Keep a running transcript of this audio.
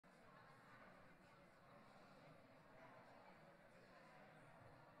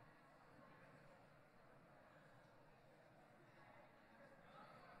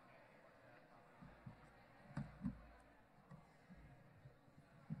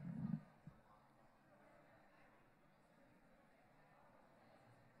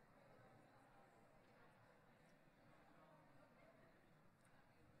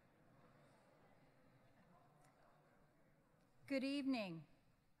Good evening.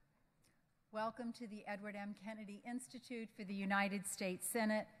 Welcome to the Edward M. Kennedy Institute for the United States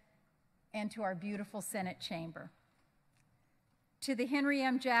Senate and to our beautiful Senate chamber. To the Henry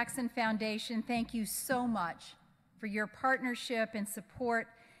M. Jackson Foundation, thank you so much for your partnership and support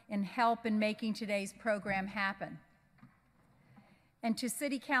and help in making today's program happen. And to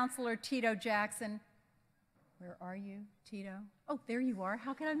City Councilor Tito Jackson, where are you, Tito? Oh, there you are.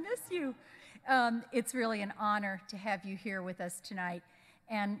 How can I miss you? It's really an honor to have you here with us tonight.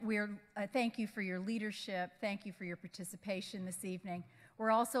 And thank you for your leadership. Thank you for your participation this evening.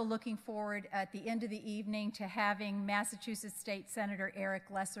 We're also looking forward at the end of the evening to having Massachusetts State Senator Eric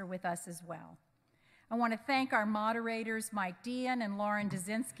Lesser with us as well. I want to thank our moderators, Mike Dean and Lauren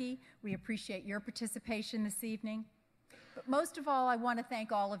Dzinski. We appreciate your participation this evening. But most of all, I want to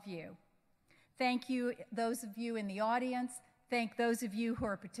thank all of you. Thank you, those of you in the audience. Thank those of you who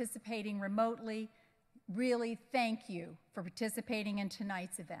are participating remotely. Really, thank you for participating in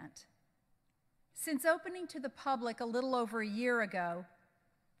tonight's event. Since opening to the public a little over a year ago,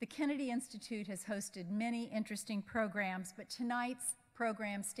 the Kennedy Institute has hosted many interesting programs, but tonight's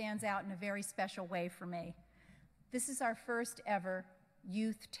program stands out in a very special way for me. This is our first ever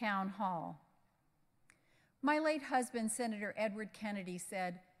youth town hall. My late husband, Senator Edward Kennedy,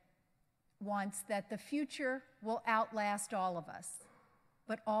 said once that the future will outlast all of us,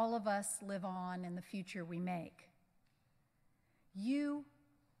 but all of us live on in the future we make. You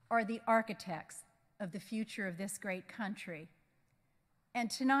are the architects of the future of this great country,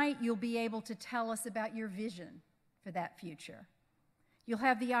 and tonight you'll be able to tell us about your vision for that future. You'll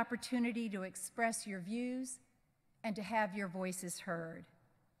have the opportunity to express your views and to have your voices heard,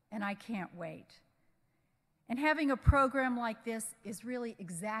 and I can't wait. And having a program like this is really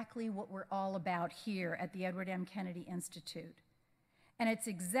exactly what we're all about here at the Edward M. Kennedy Institute. And it's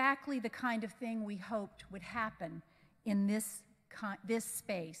exactly the kind of thing we hoped would happen in this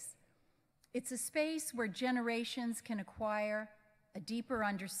space. It's a space where generations can acquire a deeper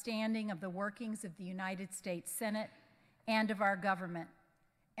understanding of the workings of the United States Senate and of our government,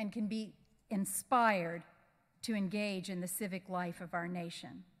 and can be inspired to engage in the civic life of our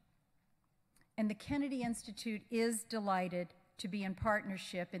nation. And the Kennedy Institute is delighted to be in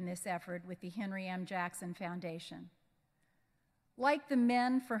partnership in this effort with the Henry M. Jackson Foundation. Like the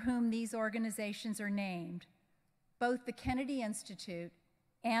men for whom these organizations are named, both the Kennedy Institute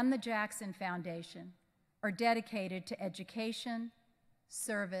and the Jackson Foundation are dedicated to education,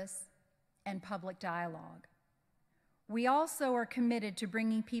 service, and public dialogue. We also are committed to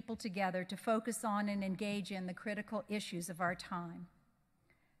bringing people together to focus on and engage in the critical issues of our time.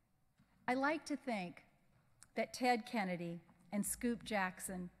 I like to think that Ted Kennedy and Scoop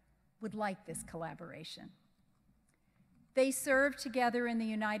Jackson would like this collaboration. They served together in the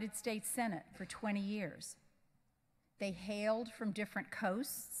United States Senate for 20 years. They hailed from different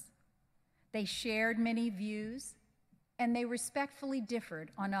coasts, they shared many views, and they respectfully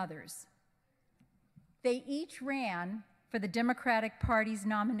differed on others. They each ran for the Democratic Party's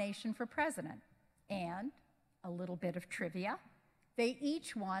nomination for president, and a little bit of trivia, they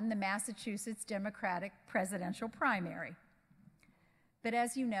each won the Massachusetts Democratic presidential primary. But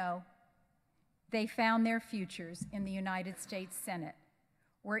as you know, they found their futures in the United States Senate,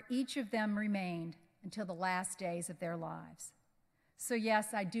 where each of them remained until the last days of their lives. So yes,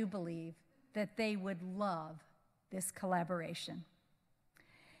 I do believe that they would love this collaboration.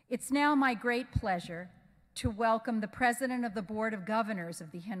 It's now my great pleasure to welcome the President of the Board of Governors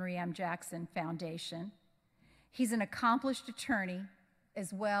of the Henry M. Jackson Foundation. He's an accomplished attorney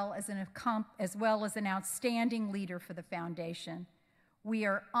as well as an outstanding leader for the foundation. We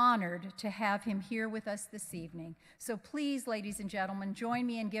are honored to have him here with us this evening. So please, ladies and gentlemen, join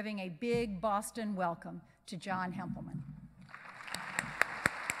me in giving a big Boston welcome to John Hempelman.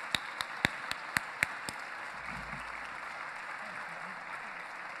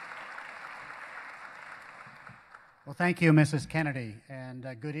 Well, thank you, Mrs. Kennedy, and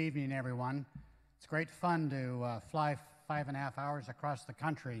good evening, everyone. It's great fun to fly 5.5 hours across the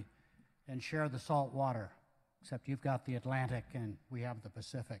country and share the salt water, except you've got the Atlantic and we have the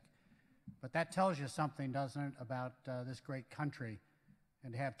Pacific. But that tells you something, doesn't it, about this great country,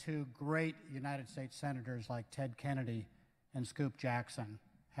 and to have two great United States senators like Ted Kennedy and Scoop Jackson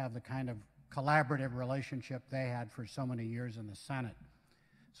have the kind of collaborative relationship they had for so many years in the Senate.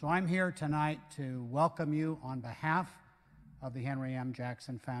 So I'm here tonight to welcome you on behalf of the Henry M.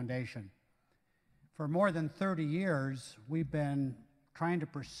 Jackson Foundation. For more than 30 years, we've been trying to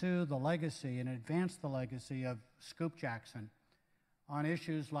pursue the legacy and advance the legacy of Scoop Jackson on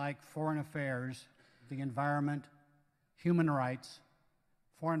issues like foreign affairs, the environment, human rights,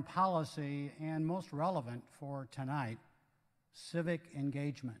 foreign policy, and most relevant for tonight, civic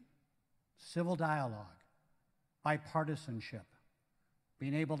engagement, civil dialogue, bipartisanship,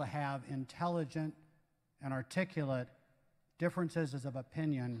 being able to have intelligent and articulate differences of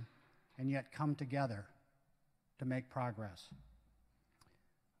opinion and yet come together to make progress.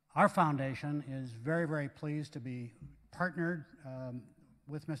 Our foundation is very, very pleased to be partnered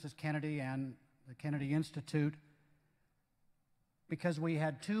with Mrs. Kennedy and the Kennedy Institute because we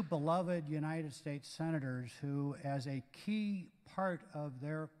had two beloved United States senators who, as a key part of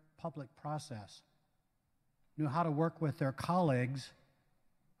their public process, knew how to work with their colleagues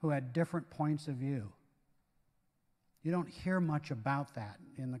who had different points of view. You don't hear much about that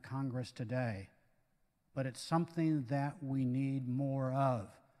in the Congress today, but it's something that we need more of.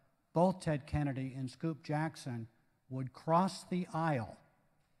 Both Ted Kennedy and Scoop Jackson would cross the aisle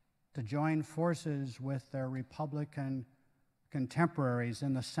to join forces with their Republican contemporaries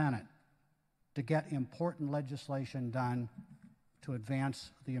in the Senate to get important legislation done to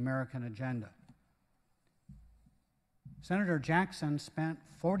advance the American agenda. Senator Jackson spent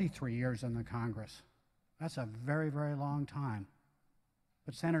 43 years in the Congress. That's a very, very long time.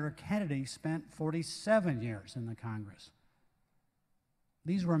 But Senator Kennedy spent 47 years in the Congress.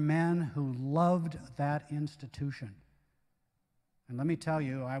 These were men who loved that institution. And let me tell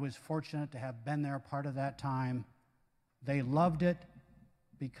you, I was fortunate to have been there part of that time. They loved it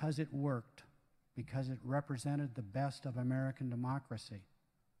because it worked, because it represented the best of American democracy.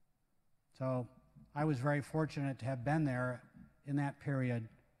 So I was very fortunate to have been there in that period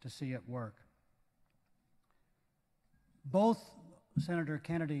to see it work. Both Senator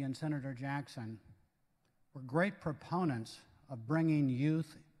Kennedy and Senator Jackson were great proponents of bringing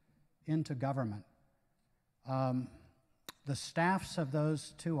youth into government. The staffs of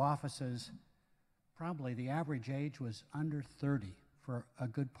those two offices, probably the average age was under 30 for a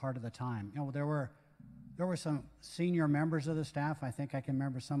good part of the time. You know, there were some senior members of the staff. I think I can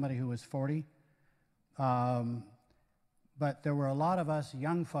remember somebody who was 40. But there were a lot of us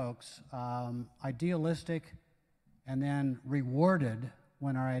young folks, idealistic, and then rewarded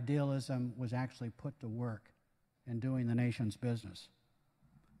when our idealism was actually put to work in doing the nation's business.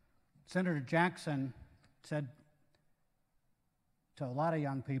 Senator Jackson said to a lot of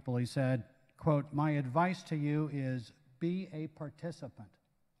young people, he said, quote, "My advice to you is be a participant,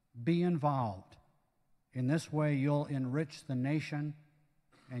 be involved. In this way, you'll enrich the nation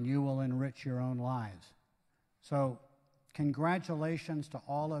and you will enrich your own lives." So congratulations to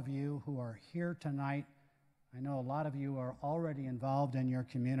all of you who are here tonight. I know a lot of you are already involved in your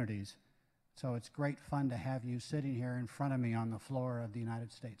communities, so it's great fun to have you sitting here in front of me on the floor of the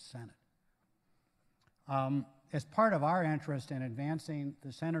United States Senate. As part of our interest in advancing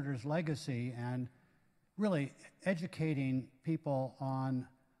the senator's legacy and really educating people on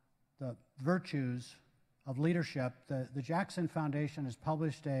the virtues of leadership, the Jackson Foundation has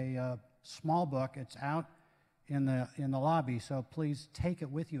published a small book. It's out in the lobby, so please take it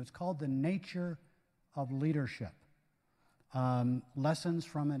with you. It's called The Nature of Leadership, Lessons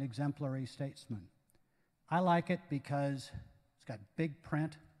from an Exemplary Statesman. I like it because it's got big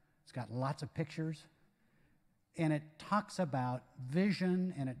print, it's got lots of pictures, and it talks about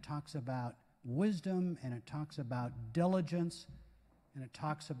vision, and it talks about wisdom, and it talks about diligence, and it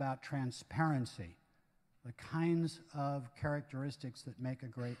talks about transparency, the kinds of characteristics that make a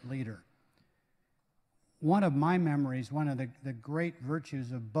great leader. One of my memories, one of the great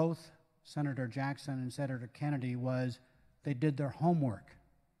virtues of both Senator Jackson and Senator Kennedy was they did their homework.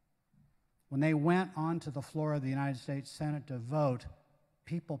 When they went onto the floor of the United States Senate to vote,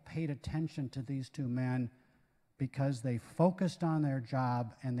 people paid attention to these two men because they focused on their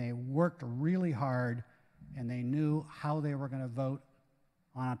job and they worked really hard and they knew how they were going to vote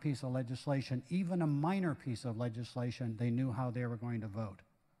on a piece of legislation, even a minor piece of legislation, they knew how they were going to vote.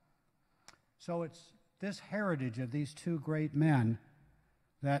 So it's this heritage of these two great men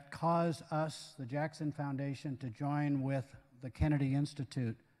that caused us, the Jackson Foundation, to join with the Kennedy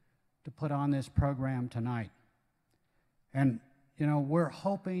Institute to put on this program tonight. And, you know, we're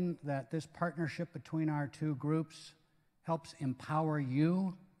hoping that this partnership between our two groups helps empower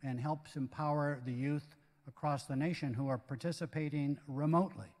you and helps empower the youth across the nation who are participating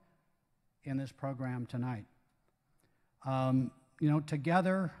remotely in this program tonight. You know,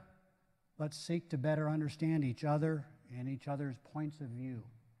 together, let's seek to better understand each other and each other's points of view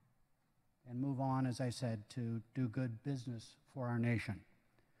and move on, as I said, to do good business for our nation.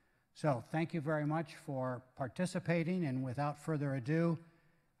 So thank you very much for participating, and without further ado,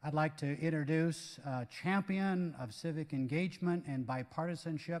 I'd like to introduce champion of civic engagement and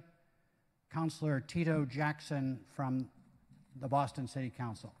bipartisanship, Councilor Tito Jackson from the Boston City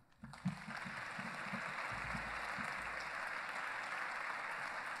Council.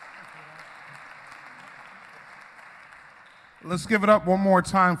 Let's give it up one more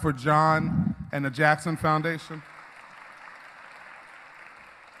time for John and the Jackson Foundation.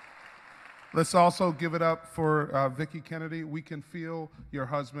 Let's also give it up for Vicki Kennedy. We can feel your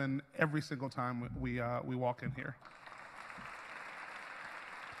husband every single time we walk in here.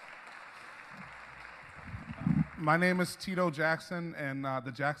 My name is Tito Jackson, and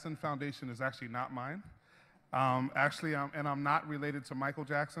the Jackson Foundation is actually not mine. I'm not related to Michael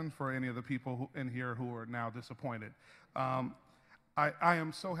Jackson, for any of the people in here who are now disappointed. I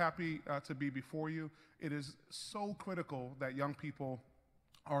am so happy to be before you. It is so critical that young people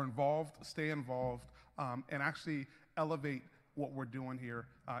are involved, stay involved, and actually elevate what we're doing here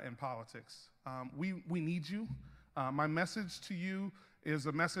in politics. We need you. My message to you is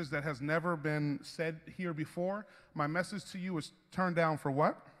a message that has never been said here before. My message to you is turn down for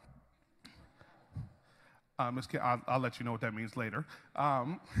what? I'll let you know what that means later.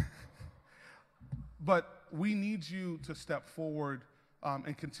 But we need you to step forward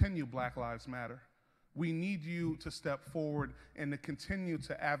and continue Black Lives Matter. We need you to step forward and to continue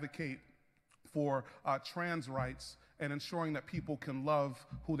to advocate for trans rights and ensuring that people can love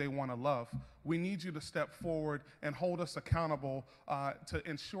who they want to love. We need you to step forward and hold us accountable to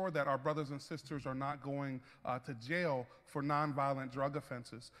ensure that our brothers and sisters are not going to jail for nonviolent drug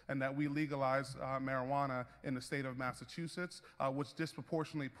offenses, and that we legalize marijuana in the state of Massachusetts, which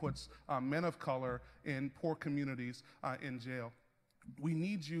disproportionately puts men of color in poor communities in jail. We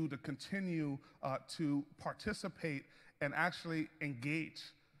need you to continue to participate and actually engage,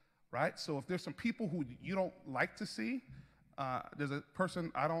 right? So if there's some people who you don't like to see, there's a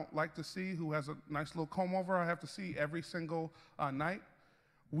person I don't like to see who has a nice little comb over I have to see every single night.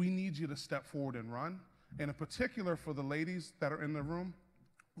 We need you to step forward and run. And in particular for the ladies that are in the room,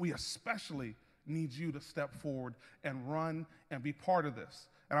 we especially need you to step forward and run and be part of this.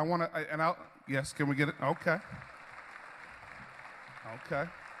 And I want to, yes, can we get it? Okay. Okay.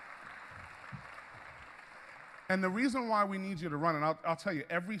 And the reason why we need you to run, and I'll tell you,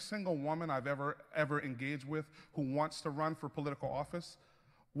 every single woman I've ever engaged with who wants to run for political office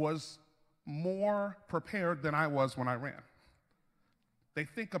was more prepared than I was when I ran. They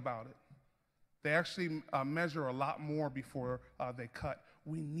think about it. They actually measure a lot more before they cut.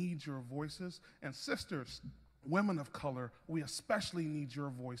 We need your voices. And sisters, women of color, we especially need your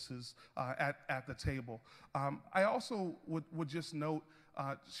voices at the table. I also would just note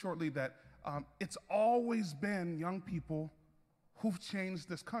shortly that it's always been young people who've changed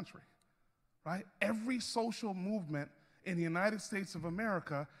this country, right? Every social movement in the United States of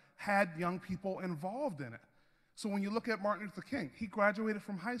America had young people involved in it. So when you look at Martin Luther King, he graduated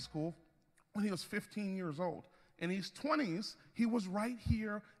from high school when he was 15 years old. In his 20s, he was right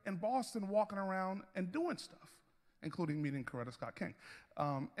here in Boston walking around and doing stuff, including meeting Coretta Scott King.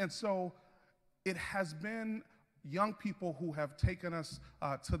 And so it has been young people who have taken us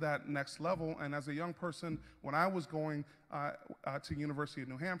to that next level. And as a young person, when I was going to University of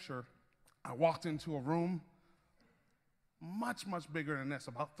New Hampshire, I walked into a room much, much bigger than this,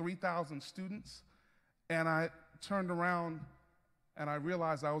 about 3,000 students. And I turned around and I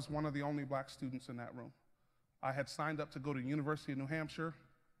realized I was one of the only black students in that room. I had signed up to go to University of New Hampshire,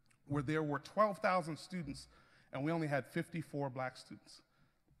 where there were 12,000 students, and we only had 54 black students.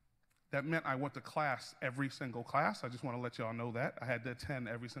 That meant I went to class every single class. I just want to let y'all know that. I had to attend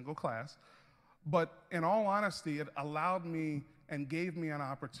every single class. But in all honesty, it allowed me and gave me an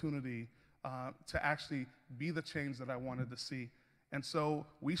opportunity to actually be the change that I wanted to see. And so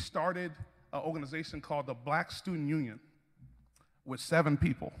we started an organization called the Black Student Union with 7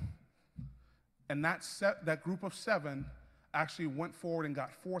 people. And that group of 7 actually went forward and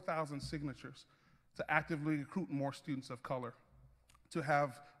got 4,000 signatures to actively recruit more students of color, to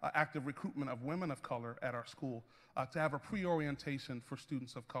have active recruitment of women of color at our school, to have a pre-orientation for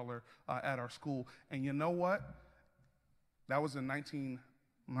students of color at our school. And you know what? That was in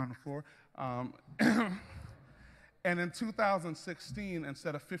 1994. And in 2016,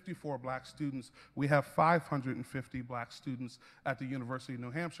 instead of 54 black students, we have 550 black students at the University of New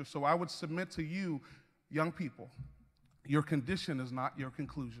Hampshire. So I would submit to you, young people, your condition is not your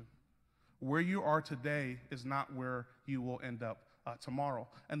conclusion. Where you are today is not where you will end up tomorrow.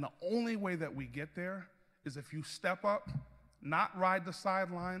 And the only way that we get there is if you step up, not ride the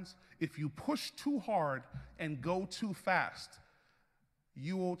sidelines. If you push too hard and go too fast,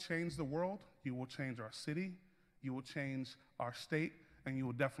 you will change the world, you will change our city, you will change our state, and you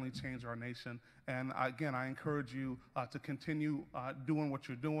will definitely change our nation. And again, I encourage you to continue doing what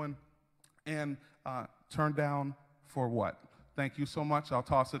you're doing and turn down for what? Thank you so much. I'll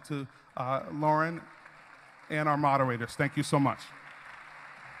toss it to Lauren and our moderators. Thank you so much.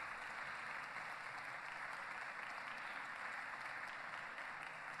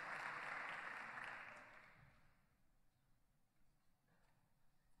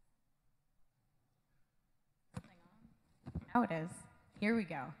 Now it is. Here we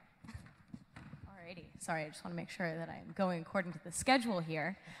go. Alrighty. Sorry, I just want to make sure that I'm going according to the schedule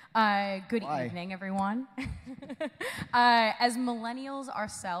here. Good evening, everyone. As millennials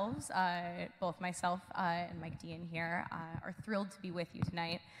ourselves, both myself and Mike Dean here are thrilled to be with you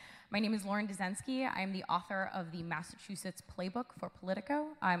tonight. My name is Lauren Dezensky. I'm the author of the Massachusetts Playbook for Politico,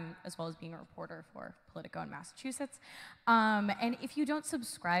 as well as being a reporter for Politico in Massachusetts. And if you don't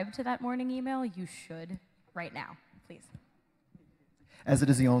subscribe to that morning email, you should right now, please. As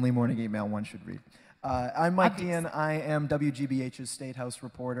it is the only morning email one should read. I'm Mike Dean. I am WGBH's State House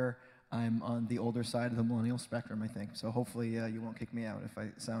reporter. I'm on the older side of the millennial spectrum, I think. So hopefully you won't kick me out if I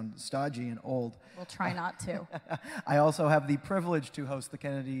sound stodgy and old. We'll try not to. I also have the privilege to host the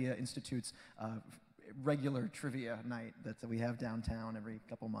Kennedy Institute's regular trivia night that we have downtown every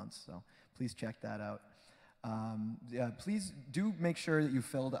couple months. So please check that out. Please do make sure that you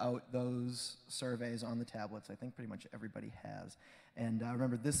filled out those surveys on the tablets. I think pretty much everybody has. And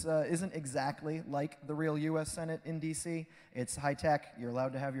remember, this isn't exactly like the real U.S. Senate in D.C. It's high-tech. You're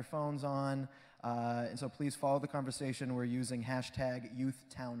allowed to have your phones on. And so please follow the conversation. We're using hashtag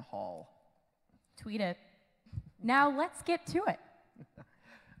 #YouthTownHall. Tweet it. Now let's get to it.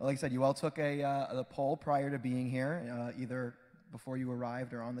 Like I said, you all took a poll prior to being here, either before you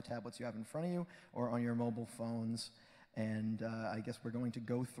arrived or on the tablets you have in front of you or on your mobile phones. And I guess we're going to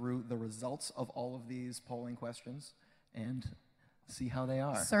go through the results of all of these polling questions and see how they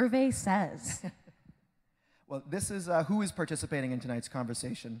are. Survey says. Well, this is who is participating in tonight's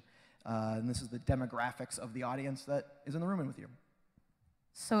conversation. And this is the demographics of the audience that is in the room and with you.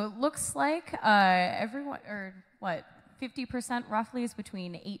 So it looks like everyone, or what, 50% roughly is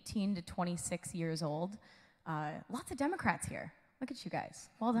between 18 to 26 years old. Lots of Democrats here. Look at you guys.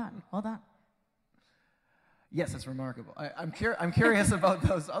 Well done. Well done. Yes, it's remarkable. I'm curious about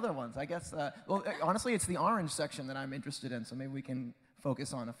those other ones. I guess, well, honestly, it's the orange section that I'm interested in, so maybe we can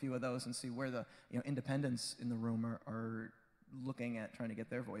focus on a few of those and see where the independents in the room are looking at trying to get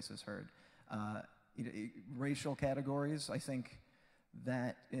their voices heard. Racial categories, I think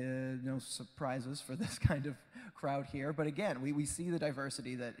that no surprises for this kind of crowd here. But again, we see the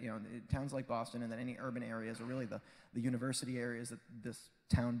diversity that towns like Boston and that any urban areas, or really the university areas that this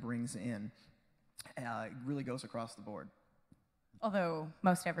town brings in, it really goes across the board. Although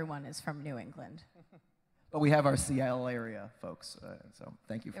most everyone is from New England. But we have our Seattle area folks, so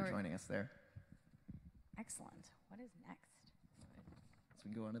thank you for joining us there. Excellent. What is next? So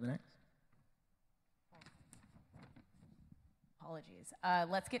we can go on to the next. Apologies.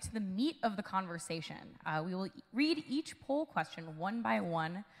 Let's get to the meat of the conversation. We will read each poll question one by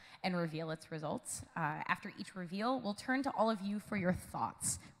one and reveal its results. After each reveal, we'll turn to all of you for your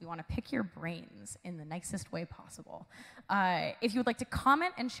thoughts. We want to pick your brains in the nicest way possible. If you would like to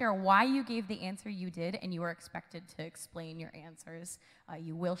comment and share why you gave the answer you did and you are expected to explain your answers,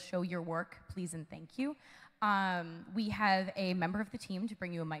 you will show your work, please and thank you. We have a member of the team to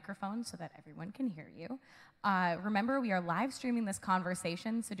bring you a microphone so that everyone can hear you. Remember, we are live streaming this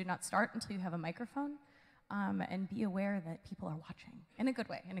conversation, so do not start until you have a microphone. And be aware that people are watching in a good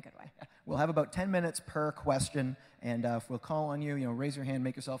way, We'll have about 10 minutes per question, and if we'll call on you, raise your hand,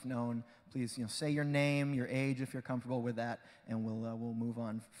 make yourself known. Please, say your name, your age, if you're comfortable with that, and we'll move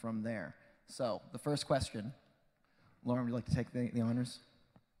on from there. So, the first question. Lauren, would you like to take the honors?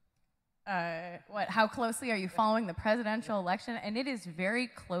 How closely are you following the presidential election? And it is very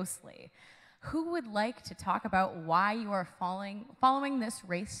closely. Who would like to talk about why you are following this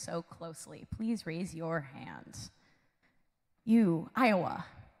race so closely? Please raise your hand. You, Iowa.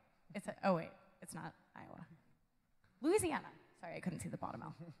 Oh wait, it's not Iowa. Louisiana. Sorry, I couldn't see the bottom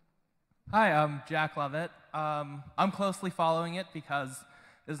L. Hi, I'm Jack Lovett. I'm closely following it because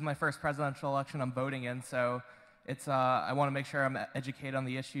this is my first presidential election I'm voting in, so it's I want to make sure I'm educated on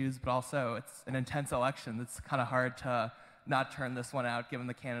the issues, but also it's an intense election. It's kind of hard to not turn this one out given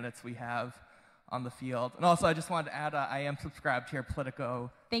the candidates we have on the field. And also, I just wanted to add, I am subscribed to your Politico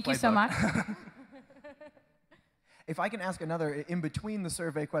Thank you so much. If I can ask another, in between the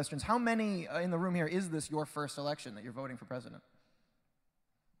survey questions, how many in the room here is this your first election that you're voting for president?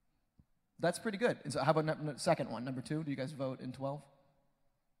 That's pretty good. And so how about second one, number 2? Do you guys vote in 12?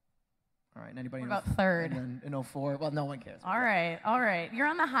 All right, anybody? What about third? And then in 04? Well, no one cares. All right. You're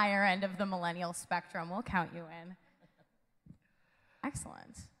on the higher end of the millennial spectrum. We'll count you in.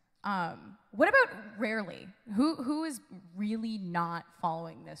 Excellent. What about rarely? Who is really not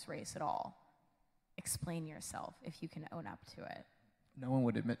following this race at all? Explain yourself if you can own up to it. No one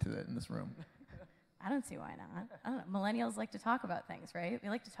would admit to it in this room. I don't see why not. I don't know. Millennials like to talk about things, right? We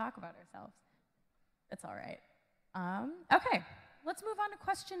like to talk about ourselves. It's all right. Okay, let's move on to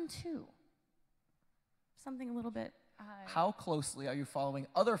question 2. Something a little bit How closely are you following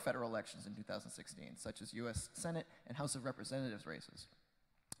other federal elections in 2016, such as U.S. Senate and House of Representatives races?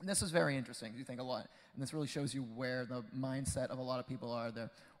 And this is very interesting. You think a lot, and this really shows you where the mindset of a lot of people are.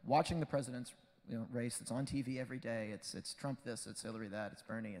 They're watching the president's race. It's on TV every day. It's Trump this, it's Hillary that, it's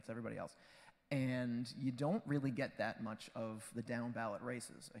Bernie, it's everybody else. And you don't really get that much of the down ballot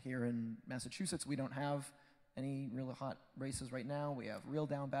races. Here in Massachusetts, we don't have any really hot races right now. We have real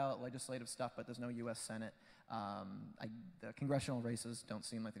down ballot legislative stuff, but there's no U.S. Senate. The congressional races don't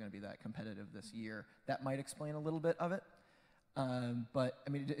seem like they're going to be that competitive this year. That might explain a little bit of it. But I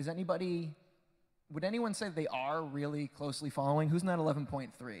mean, would anyone say they are really closely following? Who's in that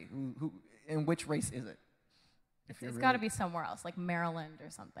 11.3? Who in which race is it? It's got to be somewhere else, like Maryland or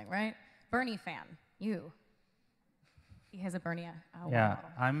something, right? Bernie fan, you. He has a Bernie. Yeah,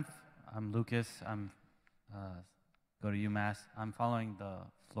 I'm Lucas. Go to UMass. I'm following the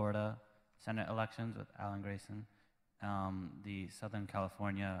Florida Senate elections with Alan Grayson, the Southern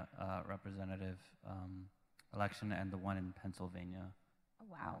California representative election, and the one in Pennsylvania. Oh,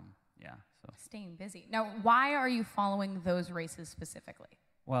 wow. Yeah. So. Staying busy. Now, why are you following those races specifically?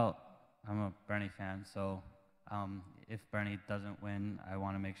 Well, I'm a Bernie fan, so if Bernie doesn't win, I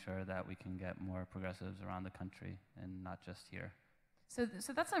want to make sure that we can get more progressives around the country and not just here. So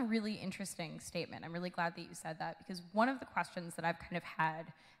that's a really interesting statement. I'm really glad that you said that, because one of the questions that I've kind of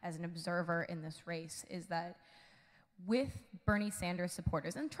had as an observer in this race is that with Bernie Sanders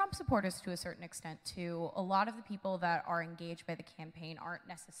supporters, and Trump supporters to a certain extent too, a lot of the people that are engaged by the campaign aren't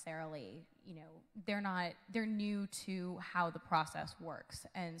necessarily, they're new to how the process works.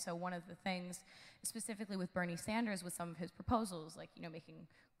 And so one of the things, specifically with Bernie Sanders, with some of his proposals, like, making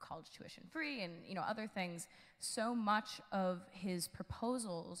college tuition free and, other things, so much of his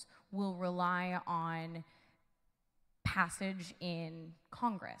proposals will rely on passage in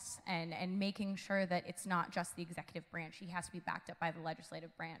Congress and making sure that it's not just the executive branch. He has to be backed up by the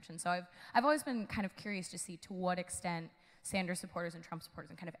legislative branch. And so I've always been kind of curious to see to what extent Sanders supporters and Trump supporters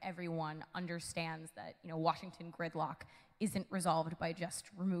and kind of everyone understands that, Washington gridlock isn't resolved by just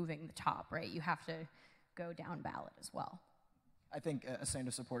removing the top, right? You have to go down ballot as well. I think a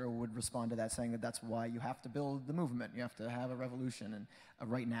Sanders supporter would respond to that saying that that's why you have to build the movement. You have to have a revolution. And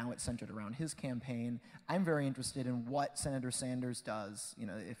right now it's centered around his campaign. I'm very interested in what Senator Sanders does.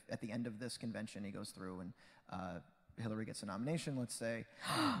 If at the end of this convention he goes through and Hillary gets a nomination, let's say,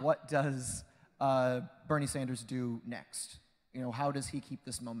 what does Bernie Sanders do next? How does he keep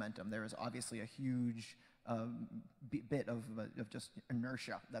this momentum? There is obviously a huge bit of just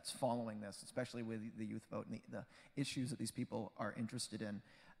inertia that's following this, especially with the youth vote and the issues that these people are interested in.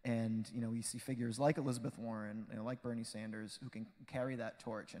 And you see figures like Elizabeth Warren, like Bernie Sanders, who can carry that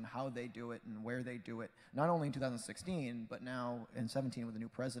torch, and how they do it and where they do it, not only in 2016, but now in 17 with a new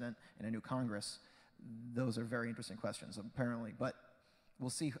president and a new Congress. Those are very interesting questions, apparently. But we'll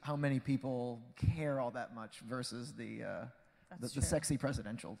see how many people care all that much versus the sexy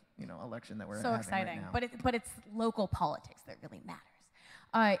presidential, election that we're having exciting right now. but it's local politics that really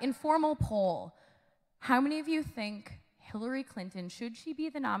matters. Informal poll: how many of you think Hillary Clinton, should she be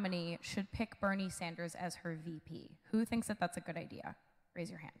the nominee, should pick Bernie Sanders as her VP? Who thinks that that's a good idea? Raise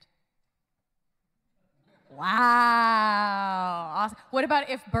your hand. Wow, awesome. What about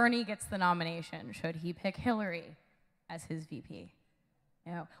if Bernie gets the nomination? Should he pick Hillary as his VP?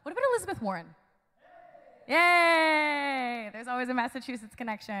 No. What about Elizabeth Warren? Yay! There's always a Massachusetts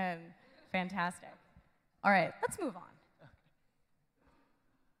connection. Fantastic. All right, let's move on.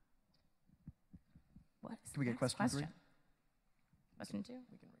 What is Can we get question 3? Question 2?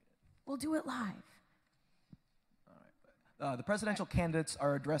 We can read it. We'll do it live. All right. The presidential candidates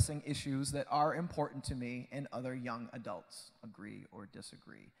are addressing issues that are important to me and other young adults. Agree or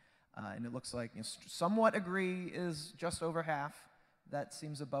disagree? And it looks like somewhat agree is just over half. That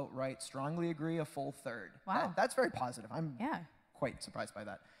seems about right. Strongly agree, a full third. Wow. That's very positive. I'm quite surprised by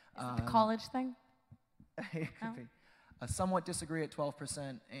that. Is it the college thing? It could be. Somewhat disagree at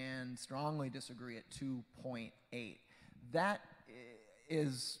 12% and strongly disagree at 2.8. That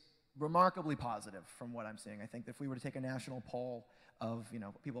is remarkably positive from what I'm seeing. I think if we were to take a national poll of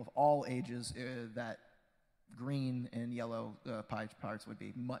people of all ages, that green and yellow pie charts would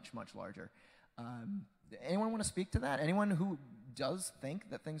be much, much larger. Anyone want to speak to that? Anyone who does think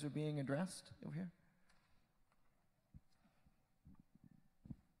that things are being addressed over here?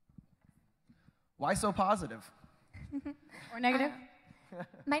 Why so positive? Or negative?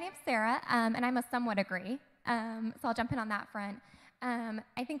 My name's Sarah, and I'm a somewhat agree. So I'll jump in on that front.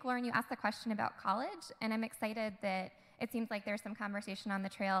 I think, Lauren, you asked the question about college, and I'm excited that it seems like there's some conversation on the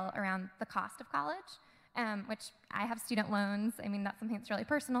trail around the cost of college, which I have student loans. I mean, that's something that's really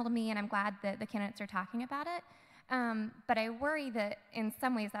personal to me, and I'm glad that the candidates are talking about it. But I worry that in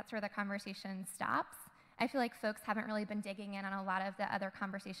some ways that's where the conversation stops. I feel like folks haven't really been digging in on a lot of the other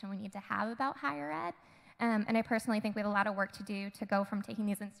conversation we need to have about higher ed. And I personally think we have a lot of work to do to go from taking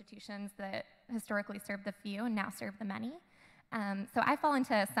these institutions that historically serve the few and now serve the many. So I fall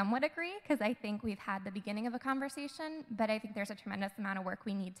into somewhat agree, because I think we've had the beginning of a conversation, but I think there's a tremendous amount of work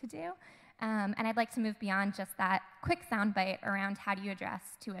we need to do. And I'd like to move beyond just that quick soundbite around how do you address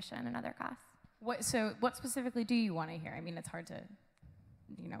tuition and other costs. What specifically do you want to hear? I mean, it's hard to,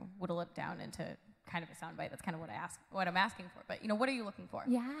 whittle it down into kind of a soundbite. That's kind of what I'm asking for. But, what are you looking for?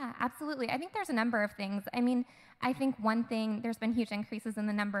 Yeah, absolutely. I think there's a number of things. I mean, I think one thing, there's been huge increases in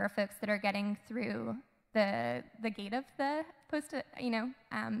the number of folks that are getting through the gate of the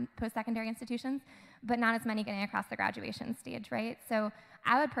post-secondary institutions, but not as many getting across the graduation stage, right? So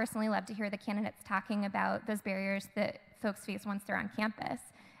I would personally love to hear the candidates talking about those barriers that folks face once they're on campus.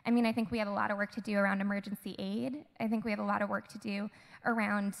 I mean, I think we have a lot of work to do around emergency aid. I think we have a lot of work to do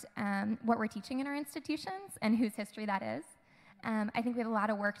around what we're teaching in our institutions and whose history that is. I think we have a lot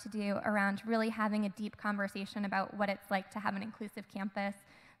of work to do around really having a deep conversation about what it's like to have an inclusive campus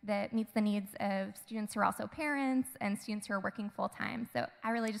that meets the needs of students who are also parents and students who are working full-time. So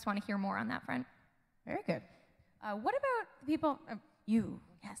I really just want to hear more on that front. Very good. What about the people, you,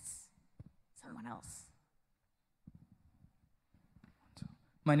 yes, someone else.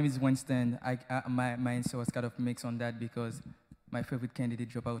 My name is Winston. My answer was kind of mixed on that because my favorite candidate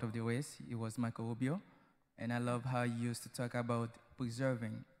dropped out of the race. It was Marco Rubio. And I love how he used to talk about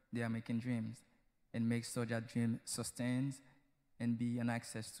preserving the American dreams and make sure that dream sustains and be an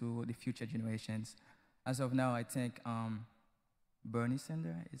access to the future generations. As of now, I think Bernie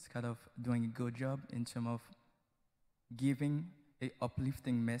Sanders is kind of doing a good job in terms of giving a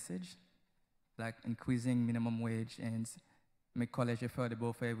uplifting message, like increasing minimum wage and make college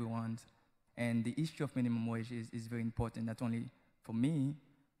affordable for everyone. And the issue of minimum wage is very important, not only for me,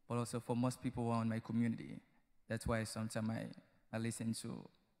 but also for most people around my community. That's why sometimes I listen to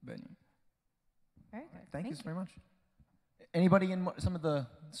Bernie. Very good. Thank you very much. Anybody in some of the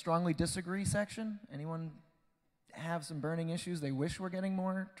strongly disagree section? Anyone have some burning issues they wish were getting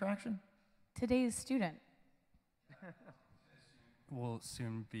more traction? Today's student. Will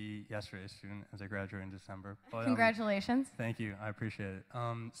soon be yesterday's student as I graduate in December. But, Congratulations. Thank you, I appreciate it.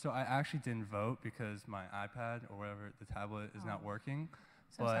 So I actually didn't vote because my iPad or whatever, the tablet is not working.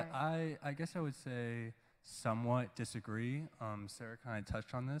 So but sorry. I guess I would say somewhat disagree. Sarah kind of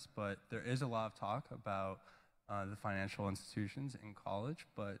touched on this, but there is a lot of talk about the financial institutions in college,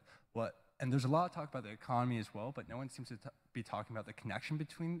 and there's a lot of talk about the economy as well, but no one seems to be talking about the connection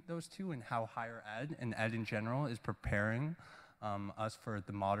between those two and how higher ed and ed in general is preparing us for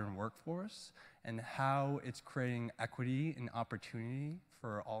the modern workforce and how it's creating equity and opportunity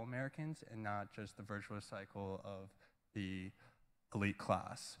for all Americans and not just the virtuous cycle of the elite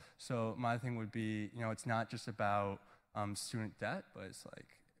class. So my thing would be, it's not just about student debt, but it's like,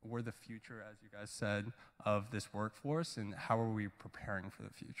 we're the future, as you guys said, of this workforce, and how are we preparing for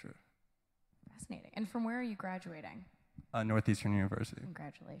the future? Fascinating. And from where are you graduating? Northeastern University.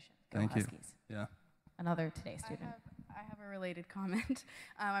 Congratulations. Go Thank Huskies. you. Yeah. Another Today student. I have a related comment.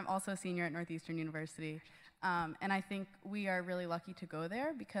 I'm also a senior at Northeastern University. And I think we are really lucky to go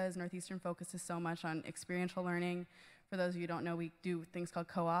there because Northeastern focuses so much on experiential learning. For those of you who don't know, we do things called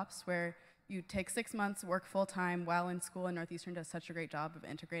co-ops where you take 6 months, work full-time while in school, and Northeastern does such a great job of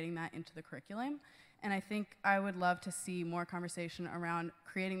integrating that into the curriculum. And I think I would love to see more conversation around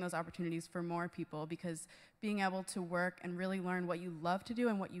creating those opportunities for more people because being able to work and really learn what you love to do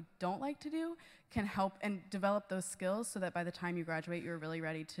and what you don't like to do can help and develop those skills so that by the time you graduate, you're really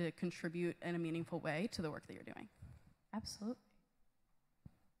ready to contribute in a meaningful way to the work that you're doing. Absolutely.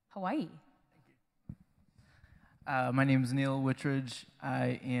 Hawaii. My name is Neil Wittridge.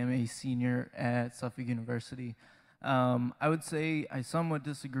 I am a senior at Suffolk University. I would say I somewhat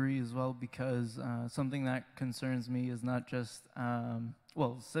disagree as well because something that concerns me is not just,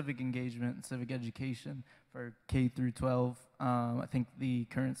 civic engagement and civic education for K through 12. I think the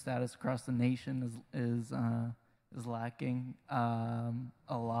current status across the nation is lacking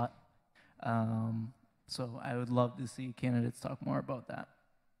a lot. So I would love to see candidates talk more about that.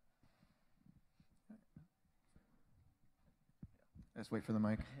 Let's wait for the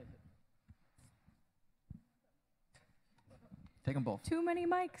mic. Take them both. Too many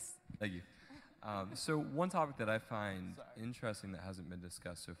mics. Thank you. So one topic that I find interesting that hasn't been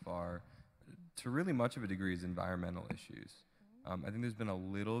discussed so far, to really much of a degree, is environmental issues. I think there's been a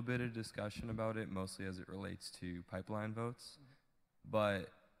little bit of discussion about it, mostly as it relates to pipeline votes. But,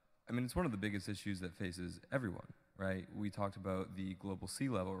 I mean, it's one of the biggest issues that faces everyone, right? We talked about the global sea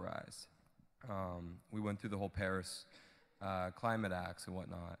level rise. We went through the whole Paris climate acts and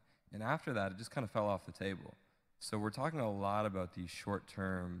whatnot. And after that, it just kind of fell off the table. So we're talking a lot about these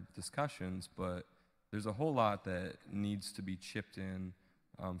short-term discussions, but there's a whole lot that needs to be chipped in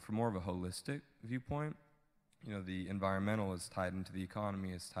for more of a holistic viewpoint. You know, the environmental is tied into the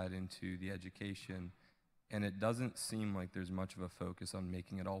economy, is tied into the education, and it doesn't seem like there's much of a focus on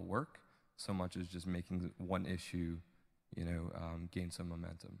making it all work, so much as just making one issue, you know, gain some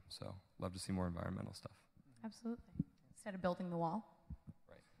momentum. So love to see more environmental stuff. Absolutely. Instead of building the wall.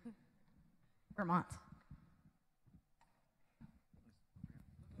 Right. Vermont.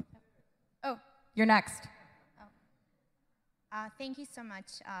 Oh, you're next. Thank you so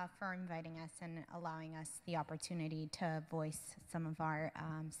much for inviting us and allowing us the opportunity to voice some of our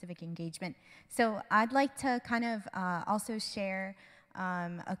civic engagement. So I'd like to kind of also share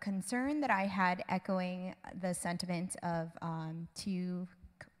a concern that I had, echoing the sentiment of two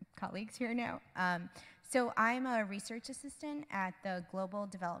colleagues here now. So I'm a research assistant at the Global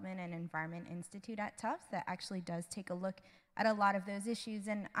Development and Environment Institute at Tufts that actually does take a look at a lot of those issues.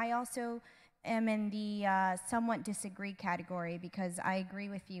 And I also am in the somewhat disagree category, because I agree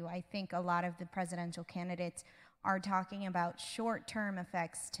with you. I think a lot of the presidential candidates are talking about short-term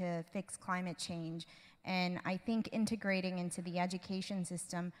effects to fix climate change. And I think integrating into the education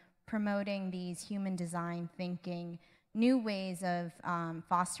system, promoting these human design thinking, new ways of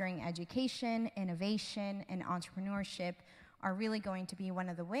fostering education, innovation, and entrepreneurship are really going to be one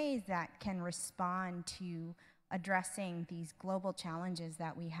of the ways that can respond to addressing these global challenges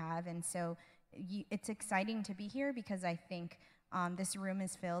that we have. And so it's exciting to be here, because I think this room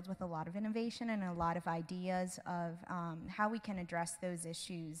is filled with a lot of innovation and a lot of ideas of how we can address those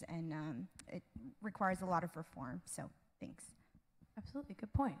issues, and it requires a lot of reform. So thanks. Absolutely,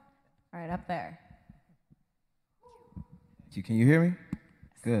 good point. All right, up there. Can you hear me?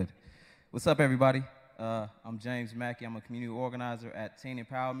 Good. What's up, everybody? I'm James Mackey. I'm a community organizer at Teen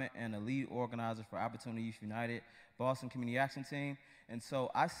Empowerment and a lead organizer for Opportunity Youth United Boston Community Action Team. And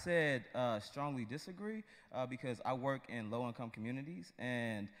so I said strongly disagree because I work in low-income communities,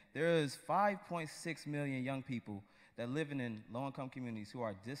 and there is 5.6 million young people that live in low-income communities who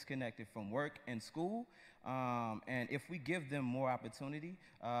are disconnected from work and school. And if we give them more opportunity,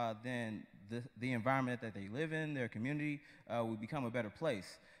 then the environment that they live in, their community, will become a better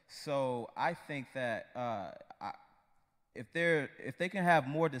place. So I think that if they can have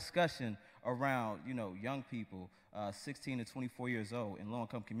more discussion around, you know, young people, 16 to 24 years old in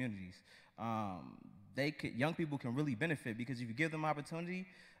low-income communities, young people can really benefit, because if you give them opportunity,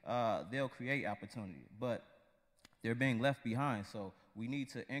 they'll create opportunity. But they're being left behind. So we need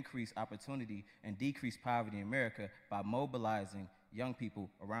to increase opportunity and decrease poverty in America by mobilizing young people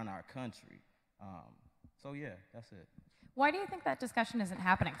around our country. So yeah, that's it. Why do you think that discussion isn't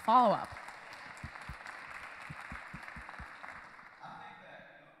happening? Follow up.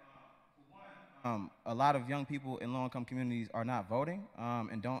 A lot of young people in low-income communities are not voting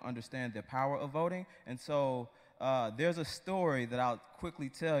and don't understand the power of voting. And so there's a story that I'll quickly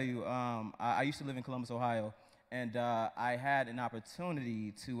tell you. I used to live in Columbus, Ohio, and I had an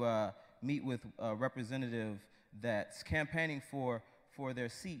opportunity to meet with a representative that's campaigning for their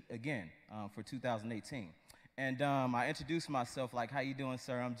seat again for 2018. And I introduced myself, like, how you doing,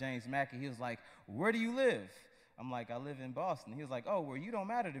 sir? I'm James Mackey. He was like, where do you live? I'm like, I live in Boston. He was like, oh, well, you don't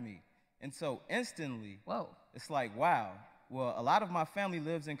matter to me. And so instantly, whoa, it's like, wow, well, a lot of my family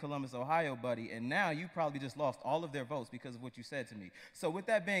lives in Columbus, Ohio, buddy, and now you probably just lost all of their votes because of what you said to me. So with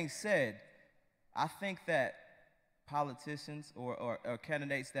that being said, I think that politicians or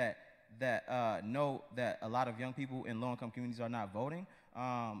candidates that know that a lot of young people in low-income communities are not voting,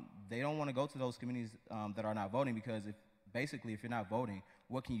 they don't want to go to those communities that are not voting, because if you're not voting,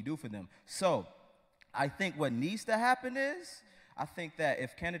 what can you do for them? So I think what needs to happen is, I think that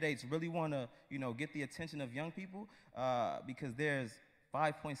if candidates really want to, you know, get the attention of young people, because there's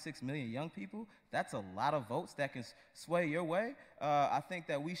 5.6 million young people, that's a lot of votes that can sway your way. I think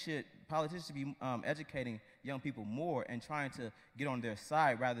that politicians should be educating young people more and trying to get on their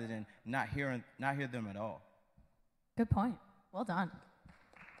side rather than not hear them at all. Good point. Well done.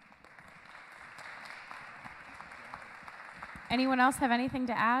 Anyone else have anything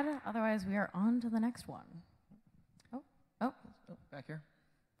to add? Otherwise, we are on to the next one. Oh. Back here.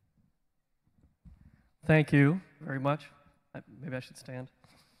 Thank you very much. Maybe I should stand.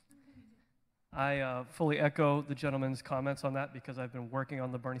 I fully echo the gentleman's comments on that, because I've been working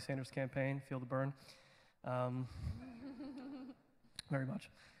on the Bernie Sanders campaign, Feel the Burn, very much.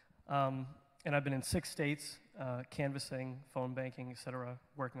 And I've been in 6 states, canvassing, phone banking, et cetera,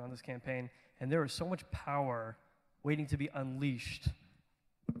 working on this campaign. And there is so much power waiting to be unleashed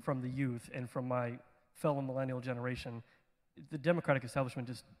from the youth and from my fellow millennial generation, the Democratic establishment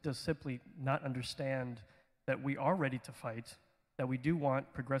just does simply not understand that we are ready to fight, that we do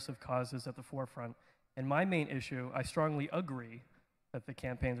want progressive causes at the forefront. And my main issue, I strongly agree that the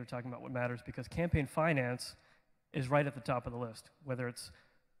campaigns are talking about what matters, because campaign finance is right at the top of the list, whether it's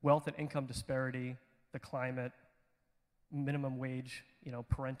wealth and income disparity, the climate, minimum wage,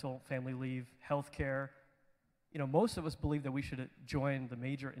 parental family leave, healthcare. Most of us believe that we should join the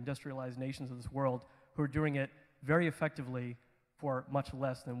major industrialized nations of this world who are doing it very effectively for much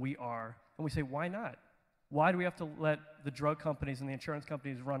less than we are. And we say, why not? Why do we have to let the drug companies and the insurance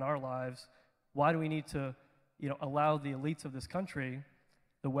companies run our lives? Why do we need to allow the elites of this country,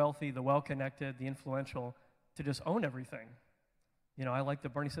 the wealthy, the well-connected, the influential, to just own everything? I like that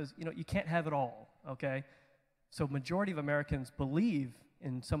Bernie says, you can't have it all, okay? So majority of Americans believe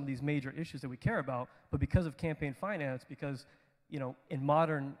in some of these major issues that we care about, but because of campaign finance, because, in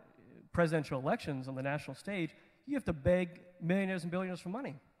modern presidential elections on the national stage, you have to beg millionaires and billionaires for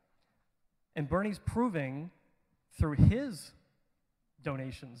money. And Bernie's proving through his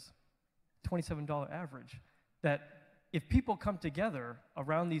donations, $27 average, that if people come together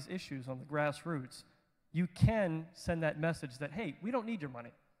around these issues on the grassroots, you can send that message that, hey, we don't need your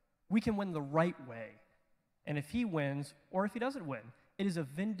money. We can win the right way. And if he wins, or if he doesn't win, it is a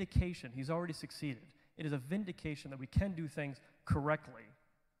vindication. He's already succeeded. It is a vindication that we can do things correctly,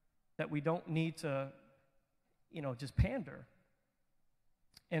 that we don't need to, just pander.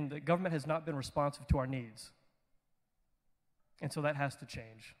 And the government has not been responsive to our needs. And so that has to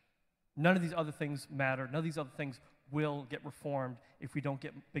change. None of these other things matter. None of these other things will get reformed if we don't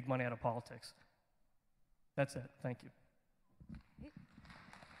get big money out of politics. That's it. Thank you.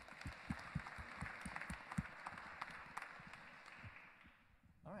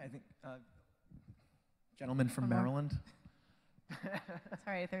 All right, I think, gentleman from Maryland.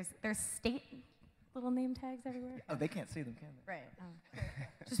 Sorry, there's state little name tags everywhere. Oh, they can't see them, can they? Right.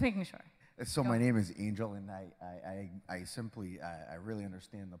 Just making sure. So my name is Angel, and I simply, I really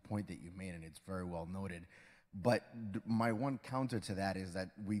understand the point that you made, and it's very well noted. But my one counter to that is that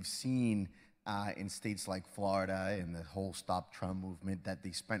we've seen in states like Florida and the whole Stop Trump movement that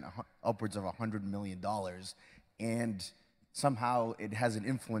they spent upwards of $100 million, and somehow it hasn't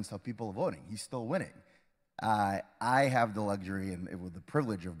influenced how people are voting. He's still winning. I have the luxury and with the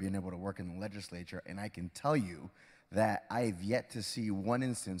privilege of being able to work in the legislature, and I can tell you that I have yet to see one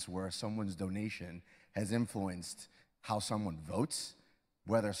instance where someone's donation has influenced how someone votes,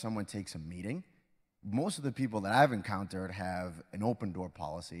 whether someone takes a meeting. Most of the people that I've encountered have an open door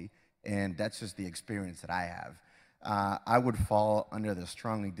policy, and that's just the experience that I have. I would fall under the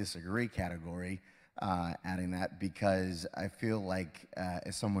strongly disagree category, adding that, because I feel like,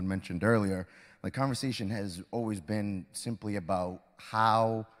 as someone mentioned earlier, the conversation has always been simply about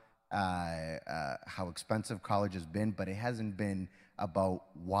how expensive college has been, but it hasn't been about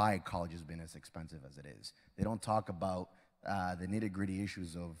why college has been as expensive as it is. They don't talk about the nitty-gritty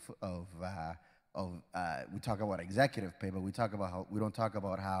issues of we talk about executive pay, but we don't talk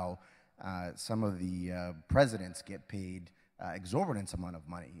about how some of the presidents get paid exorbitant amount of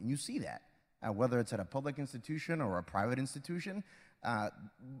money, and you see that whether it's at a public institution or a private institution.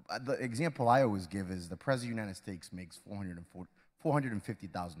 The example I always give is the President of the United States makes $450,000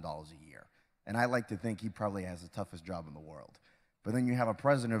 a year. And I like to think he probably has the toughest job in the world. But then you have a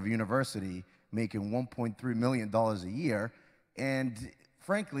president of a university making $1.3 million a year, and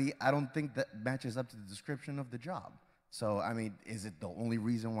frankly, I don't think that matches up to the description of the job. So, I mean, is it the only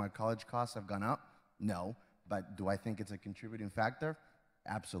reason why college costs have gone up? No. But do I think it's a contributing factor?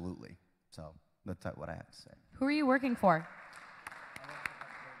 Absolutely. So that's what I have to say. Who are you working for?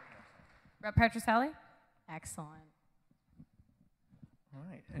 Rep. Petroselli? Excellent. All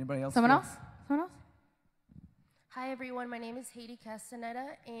right. Anybody else? Someone else? Someone else? Hi, everyone. My name is Haiti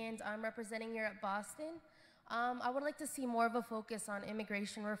Castaneda, and I'm representing here at Boston. I would like to see more of a focus on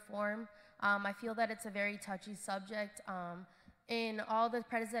immigration reform. I feel that it's a very touchy subject. In all the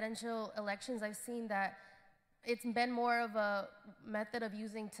presidential elections, I've seen that it's been more of a method of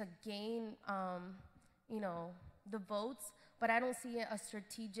using to gain, the votes, but I don't see a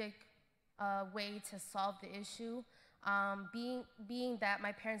strategic way to solve the issue. Being that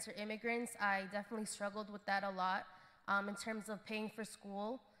my parents are immigrants, I definitely struggled with that a lot in terms of paying for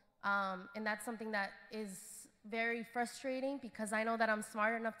school. And that's something that is very frustrating because I know that I'm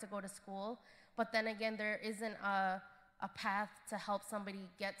smart enough to go to school, but then again, there isn't a path to help somebody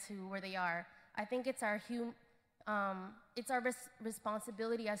get to where they are. I think it's our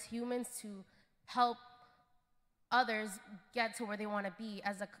responsibility as humans to help others get to where they want to be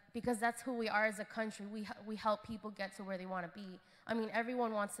because that's who we are as a country. We help people get to where they want to be. I mean,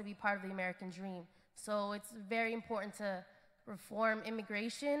 everyone wants to be part of the American dream. So it's very important to reform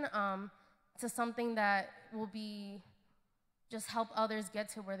immigration to something that will be just help others get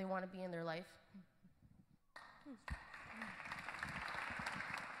to where they want to be in their life.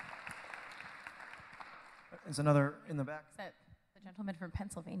 There's another in the back. So, the gentleman from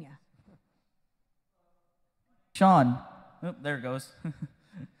Pennsylvania. Sean. Oh, there it goes.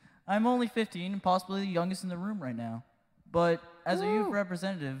 I'm only 15 and possibly the youngest in the room right now. But as a youth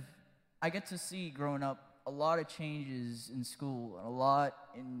representative, I get to see growing up a lot of changes in school and a lot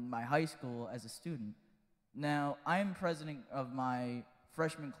in my high school as a student. Now, I'm president of my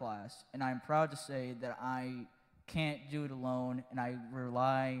freshman class, and I'm proud to say that I can't do it alone, and I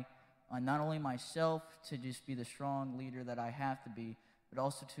rely on not only myself to just be the strong leader that I have to be, but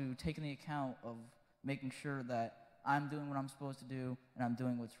also to take into account of making sure that I'm doing what I'm supposed to do and I'm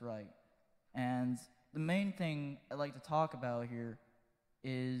doing what's right. And the main thing I'd like to talk about here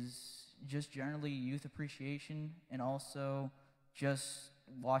is just generally youth appreciation and also just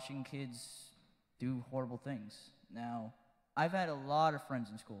watching kids do horrible things. Now, I've had a lot of friends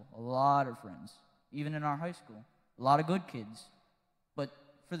in school, a lot of friends, even in our high school, a lot of good kids. But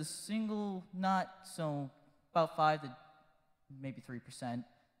for the single, not so, about 5 to maybe 3%,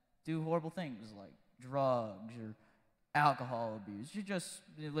 do horrible things like drugs or alcohol abuse.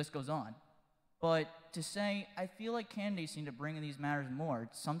 The list goes on. But to say, I feel like candidates need to bring in these matters more. It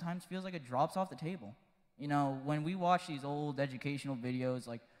sometimes feels like it drops off the table. You know, when we watch these old educational videos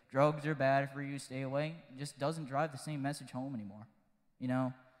like drugs are bad for you, stay away, it just doesn't drive the same message home anymore. You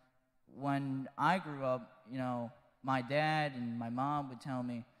know, when I grew up, you know, my dad and my mom would tell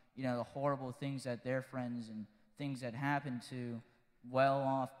me, you know, the horrible things that their friends and things that happened to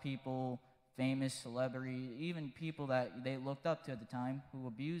well-off people, famous celebrities, even people that they looked up to at the time who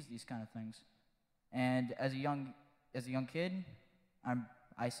abused these kind of things. And as a young kid,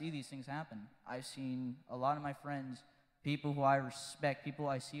 I see these things happen. I've seen a lot of my friends, people who I respect, people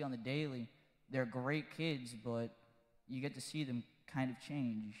I see on the daily, they're great kids, but you get to see them kind of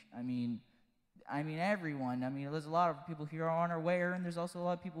change. I mean, everyone. I mean, there's a lot of people here who aren't aware, and there's also a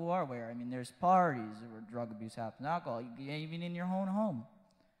lot of people who are aware. I mean, there's parties where drug abuse happens, alcohol, even in your own home.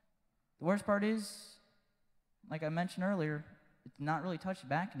 The worst part is, like I mentioned earlier, it's not really touched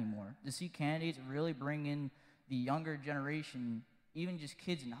back anymore. To see candidates really bring in the younger generation, even just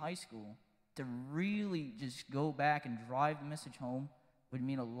kids in high school, to really just go back and drive the message home would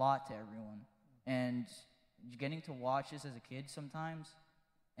mean a lot to everyone. And getting to watch this as a kid sometimes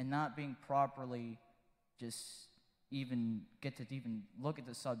and not being properly just even get to even look at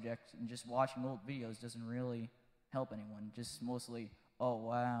the subject and just watching old videos doesn't really help anyone. Just mostly, oh,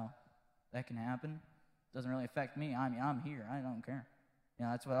 wow, that can happen. Doesn't really affect me. I mean, I'm here. I don't care. You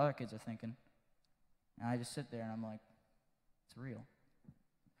know, that's what other kids are thinking. And I just sit there and I'm like, it's real.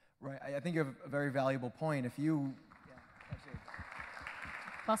 Right. I think you have a very valuable point. If you,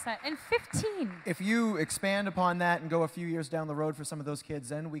 Well said. And 15. If you expand upon that and go a few years down the road for some of those kids,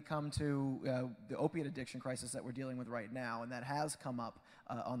 then we come to the opiate addiction crisis that we're dealing with right now, and that has come up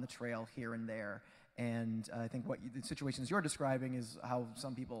on the trail here and there. And I think the situations you're describing is how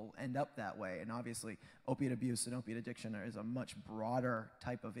some people end up that way. And obviously, opiate abuse and opiate addiction is a much broader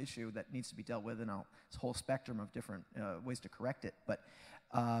type of issue that needs to be dealt with in a whole spectrum of different ways to correct it. But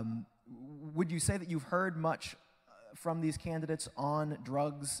would you say that you've heard much from these candidates on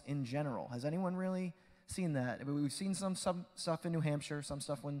drugs in general? Has anyone really seen that? I mean, we've seen some stuff in New Hampshire, some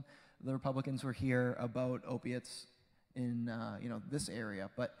stuff when the Republicans were here about opiates in this area.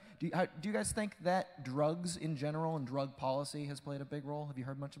 But do you guys think that drugs in general and drug policy has played a big role? Have you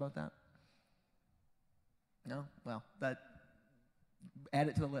heard much about that? No? Well, add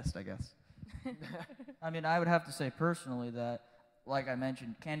it to the list, I guess. I mean, I would have to say personally that, like I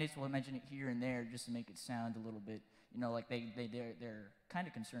mentioned, candidates will mention it here and there just to make it sound a little bit, like they're kind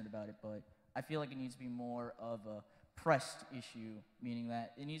of concerned about it, but I feel like it needs to be more of a pressed issue, meaning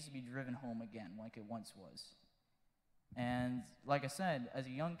that it needs to be driven home again like it once was. And like I said, as a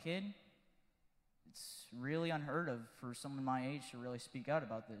young kid, it's really unheard of for someone my age to really speak out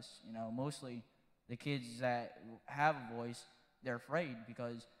about this. Mostly the kids that have a voice, they're afraid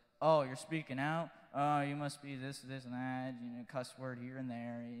because, oh, you're speaking out, oh, you must be this, and that, cuss word here and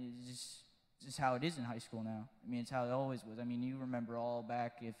there. It's just how it is in high school now. I mean, it's how it always was. I mean, you remember all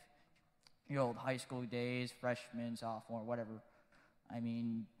back if your old high school days, freshman, sophomore, whatever. I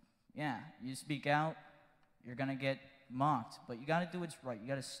mean, yeah, you speak out, you're going to get mocked, but you got to do what's right. You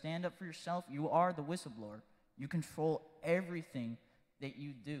got to stand up for yourself. You are the whistleblower. You control everything that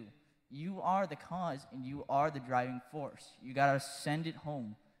you do. You are the cause, and you are the driving force. You got to send it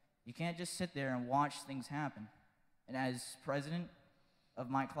home. You can't just sit there and watch things happen. And as president of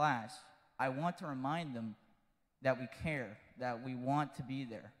my class, I want to remind them that we care, that we want to be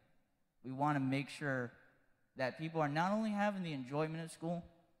there. We want to make sure that people are not only having the enjoyment of school,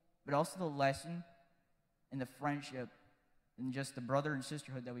 but also the lesson and the friendship and just the brother and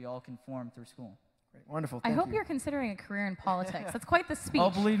sisterhood that we all can form through school. Great. Wonderful. I hope you're considering a career in politics. That's quite the speech. Oh,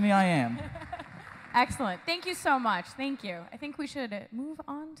 believe me, I am. Excellent. Thank you so much. Thank you. I think we should move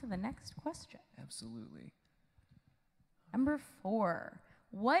on to the next question. Absolutely. Number 4.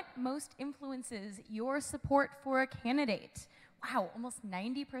 What most influences your support for a candidate? Wow, almost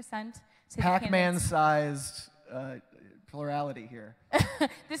 90% to the Pac-Man-sized plurality here.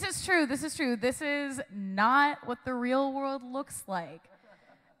 This is true. This is true. This is not what the real world looks like.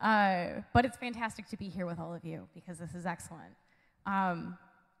 But it's fantastic to be here with all of you because this is excellent.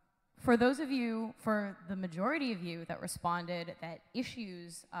 For those of you, for the majority of you that responded that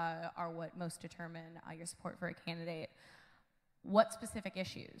issues are what most determine your support for a candidate, what specific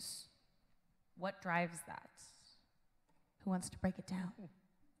issues? What drives that? Who wants to break it down?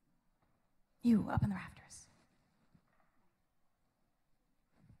 You, up in the rafters.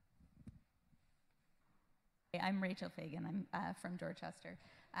 I'm Rachel Fagan. I'm from Dorchester.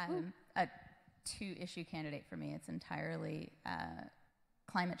 A two-issue candidate for me. It's entirely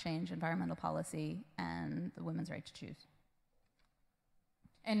climate change, environmental policy, and the women's right to choose.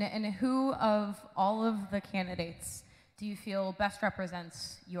 And who of all of the candidates do you feel best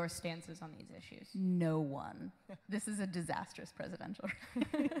represents your stances on these issues? No one. This is a disastrous presidential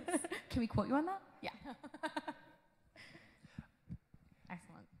race. Can we quote you on that? Yeah.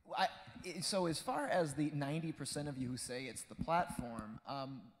 Excellent. So as far as the 90% of you who say it's the platform,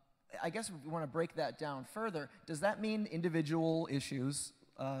 I guess we want to break that down further. Does that mean individual issues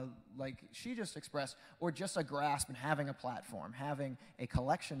like she just expressed, or just a grasp and having a platform, having a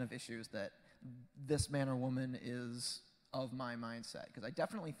collection of issues that this man or woman is of my mindset? Because I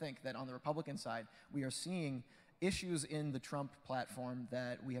definitely think that on the Republican side, we are seeing issues in the Trump platform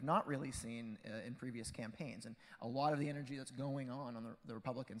that we have not really seen in previous campaigns. And a lot of the energy that's going on the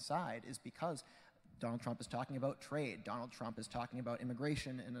Republican side is because Donald Trump is talking about trade. Donald Trump is talking about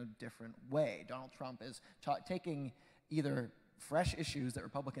immigration in a different way. Donald Trump is taking either fresh issues that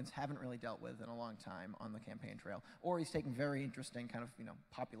Republicans haven't really dealt with in a long time on the campaign trail, or he's taking very interesting kind of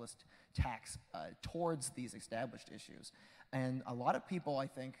populist tacks towards these established issues. And a lot of people, I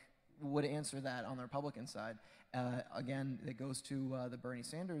think, would answer that on the Republican side. Again, it goes to the Bernie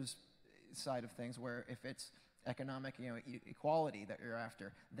Sanders side of things, where if it's economic equality that you're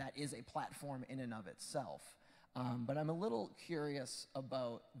after, that is a platform in and of itself. But I'm a little curious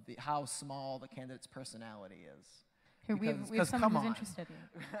about how small the candidate's personality is. Here, we have someone who's interested.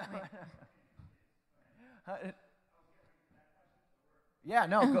 Yeah,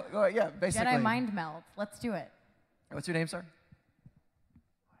 no, go yeah, basically. Jedi mind meld. Let's do it. What's your name, sir?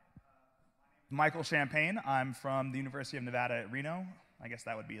 Michael Champagne. I'm from the University of Nevada at Reno. I guess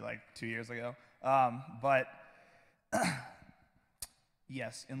that would be like 2 years ago. But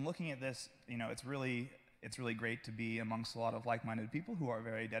yes, in looking at this, it's really great to be amongst a lot of like-minded people who are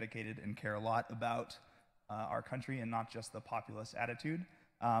very dedicated and care a lot about our country and not just the populist attitude.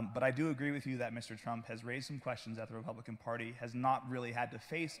 But I do agree with you that Mr. Trump has raised some questions that the Republican Party has not really had to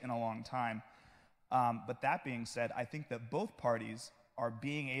face in a long time. But that being said, I think that both parties are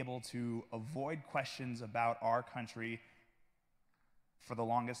being able to avoid questions about our country for the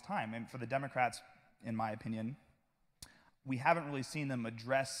longest time. And for the Democrats, in my opinion, we haven't really seen them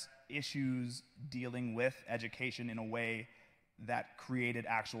address issues dealing with education in a way that created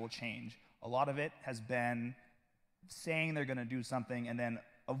actual change. A lot of it has been saying they're going to do something and then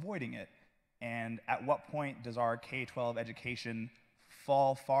avoiding it. And at what point does our K-12 education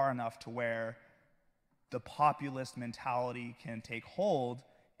fall far enough to where the populist mentality can take hold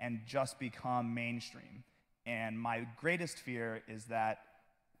and just become mainstream? And my greatest fear is that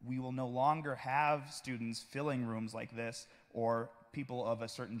we will no longer have students filling rooms like this, or people of a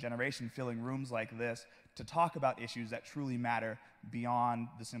certain generation filling rooms like this, to talk about issues that truly matter beyond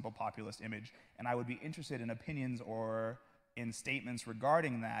the simple populist image. And I would be interested in opinions or in statements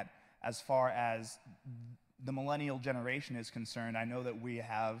regarding that. As far as the millennial generation is concerned, I know that we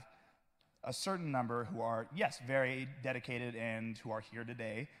have a certain number who are, yes, very dedicated and who are here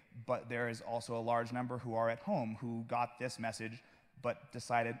today, but there is also a large number who are at home who got this message but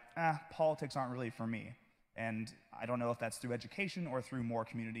decided, politics aren't really for me. And I don't know if that's through education or through more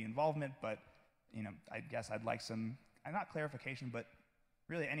community involvement, but I guess I'd like some, not clarification, but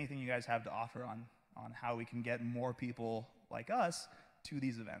really anything you guys have to offer on how we can get more people like us to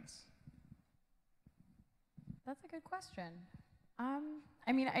these events. That's a good question.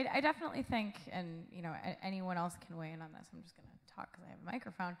 I mean, I definitely think, and anyone else can weigh in on this. I'm just going to talk because I have a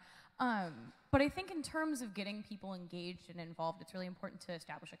microphone. But I think in terms of getting people engaged and involved, it's really important to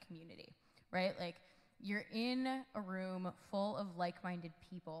establish a community, right? Like, you're in a room full of like-minded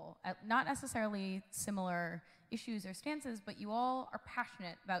people, not necessarily similar issues or stances, but you all are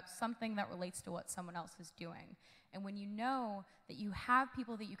passionate about something that relates to what someone else is doing. And when you know that you have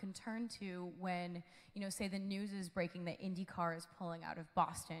people that you can turn to when, say the news is breaking that IndyCar is pulling out of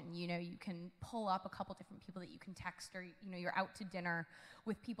Boston, you can pull up a couple different people that you can text, or, you're out to dinner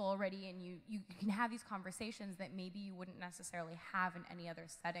with people already, and you can have these conversations that maybe you wouldn't necessarily have in any other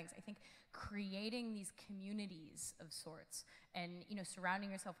settings. I think creating these communities of sorts and,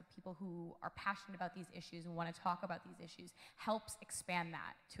 surrounding yourself with people who are passionate about these issues and want to talk about these issues helps expand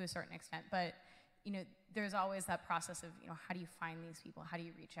that to a certain extent. But there's always that process of, how do you find these people? How do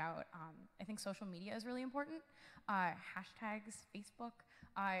you reach out? I think social media is really important. Hashtags, Facebook.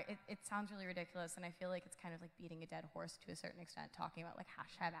 It sounds really ridiculous, and I feel like it's kind of like beating a dead horse to a certain extent, talking about like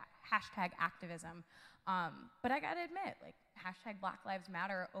hashtag activism. But I gotta admit, like hashtag Black Lives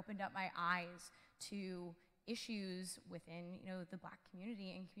Matter opened up my eyes to issues within the Black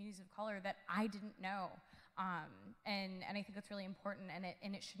community and communities of color that I didn't know. And I think that's really important,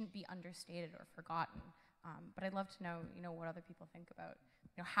 and it shouldn't be understated or forgotten. But I'd love to know, what other people think about,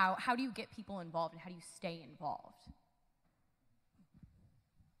 how do you get people involved and how do you stay involved?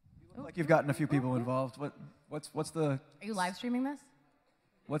 You look like you've gotten a few people involved. What's the? Are you live streaming this?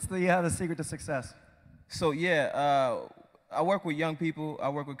 What's the secret to success? So yeah, I work with young people. I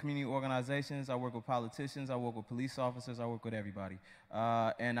work with community organizations. I work with politicians. I work with police officers. I work with everybody.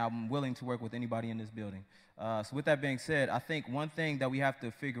 And I'm willing to work with anybody in this building. So with that being said, I think one thing that we have to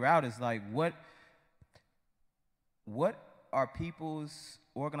figure out is like what are people's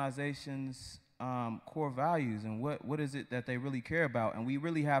organizations' core values, and what is it that they really care about? And we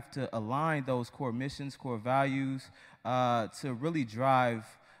really have to align those core missions, core values to really drive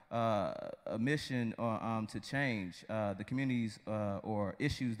a mission to change the communities or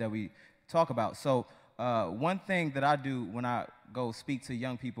issues that we talk about. So one thing that I do when I go speak to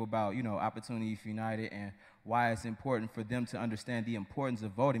young people about, Opportunity for United and why it's important for them to understand the importance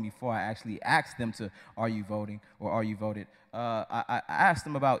of voting before I actually ask them to, are you voting or are you voted? I ask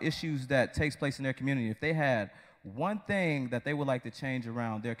them about issues that takes place in their community. If they had one thing that they would like to change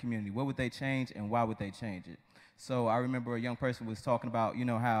around their community, what would they change and why would they change it? So I remember a young person was talking about,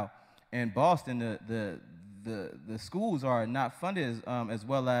 how in Boston the schools are not funded as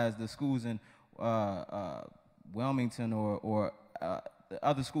well as the schools in Wilmington or the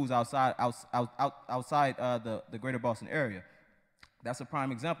other schools outside the greater Boston area. That's a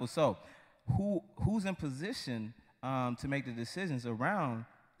prime example. So who's in position to make the decisions around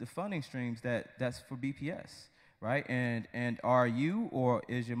the funding streams that's for BPS? Right, and are you, or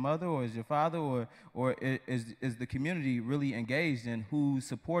is your mother, or is your father, or is the community really engaged in who's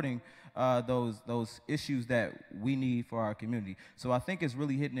supporting those issues that we need for our community? So I think it's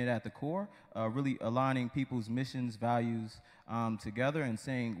really hitting it at the core, really aligning people's missions, values together, and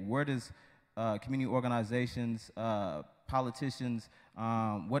saying where does community organizations, politicians,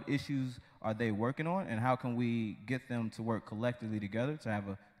 what issues are they working on, and how can we get them to work collectively together to have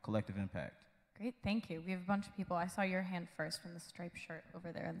a collective impact? Great, thank you. We have a bunch of people. I saw your hand first from the striped shirt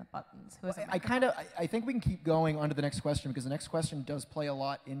over there and the buttons. Who is it? I think we can keep going on to the next question, because the next question does play a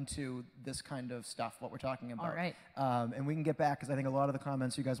lot into this kind of stuff, what we're talking about. All right. And we can get back, because I think a lot of the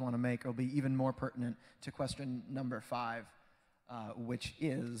comments you guys want to make will be even more pertinent to question number 5, which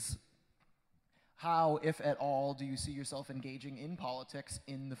is, how, if at all, do you see yourself engaging in politics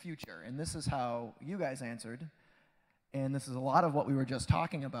in the future? And this is how you guys answered. And this is a lot of what we were just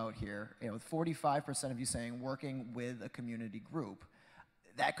talking about here, with 45% of you saying working with a community group.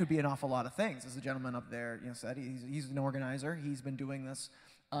 That could be an awful lot of things. As the gentleman up there said, he's an organizer. He's been doing this.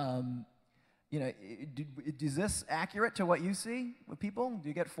 Is this accurate to what you see with people? Do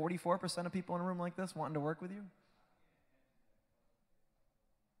you get 44% of people in a room like this wanting to work with you?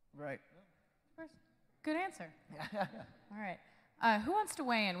 Right. Good answer. All right. Who wants to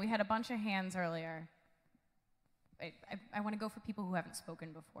weigh in? We had a bunch of hands earlier. I want to go for people who haven't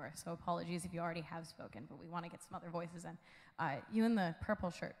spoken before, so apologies if you already have spoken, but we want to get some other voices in. You in the purple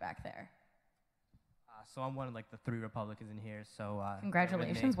shirt back there. So I'm one of the 3 Republicans in here, so...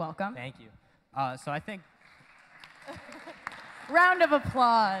 Congratulations, welcome. Thank you. So I think... Round of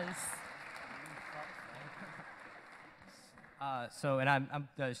applause. And I'm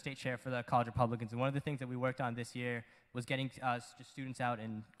the state chair for the College Republicans, and one of the things that we worked on this year was getting just students out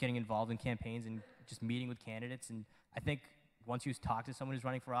and getting involved in campaigns and just meeting with candidates. And I think once you talk to someone who's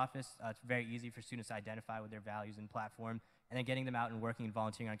running for office, it's very easy for students to identify with their values and platform and then getting them out and working and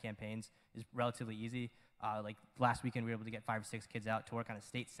volunteering on campaigns is relatively easy. Like last weekend, we were able to get 5 or 6 kids out to work on a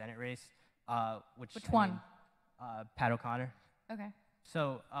state Senate race. Which one? Pat O'Connor. Okay.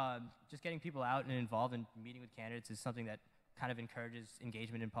 So just getting people out and involved and meeting with candidates is something that kind of encourages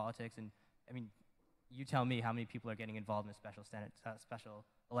engagement in politics. And I mean, you tell me how many people are getting involved in a special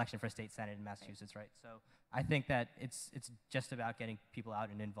election for a state Senate in Massachusetts, right? So I think that it's just about getting people out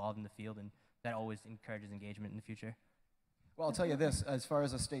and involved in the field, and that always encourages engagement in the future. Well, I'll tell you this, as far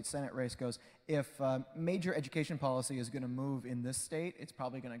as a state Senate race goes, if major education policy is going to move in this state, it's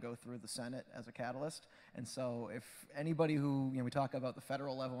probably going to go through the Senate as a catalyst. And so if anybody who, we talk about the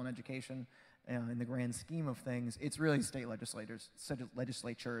federal level in education, in the grand scheme of things, it's really state legislatures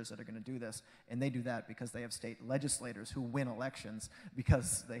that are going to do this. And they do that because they have state legislators who win elections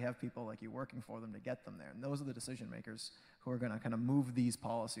because they have people like you working for them to get them there. And those are the decision makers who are going to kind of move these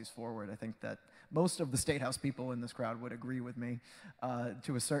policies forward. I think that most of the State House people in this crowd would agree with me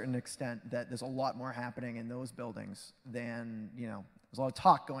to a certain extent that there's a lot more happening in those buildings than, there's a lot of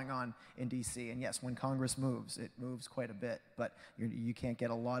talk going on in D.C. And yes, when Congress moves, it moves quite a bit. But you can't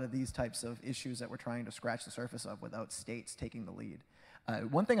get a lot of these types of issues that we're trying to scratch the surface of without states taking the lead.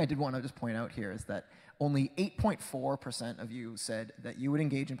 One thing I did want to just point out here is that only 8.4% of you said that you would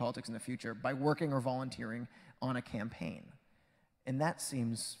engage in politics in the future by working or volunteering on a campaign. And that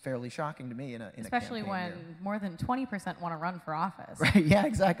seems fairly shocking to me in a Especially campaign when year. more than 20% want to run for office. Right, yeah,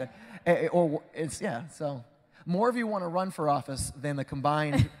 exactly. So more of you want to run for office than the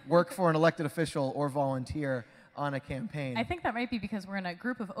combined work for an elected official or volunteer on a campaign. I think that might be because we're in a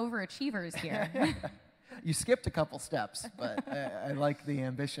group of overachievers here. You skipped a couple steps, but I like the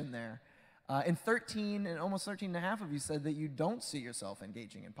ambition there. And almost 13.5 of you said that you don't see yourself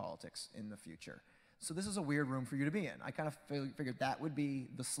engaging in politics in the future. So this is a weird room for you to be in. I kind of figured that would be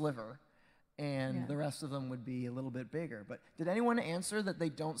the sliver, and the rest of them would be a little bit bigger. But did anyone answer that they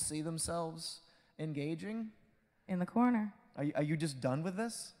don't see themselves engaging? In the corner. Are you just done with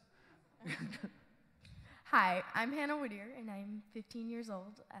this? Hi, I'm Hannah Whittier, and I'm 15 years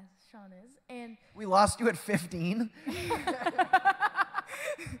old, as Sean is. And We lost you at 15?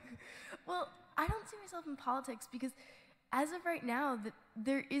 well, I don't see myself in politics because as of right now,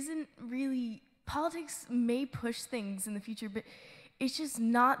 there isn't really, politics may push things in the future, but it's just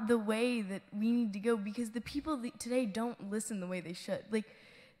not the way that we need to go because the people today don't listen the way they should. Like,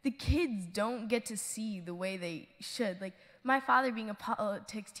 the kids don't get to see the way they should. Like, my father being a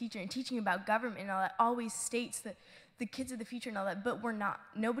politics teacher and teaching about government and all that always states that the kids are the future and all that, but we're not.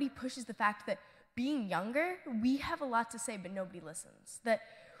 Nobody pushes the fact that being younger, we have a lot to say, but nobody listens. That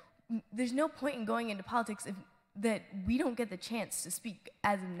there's no point in going into politics that we don't get the chance to speak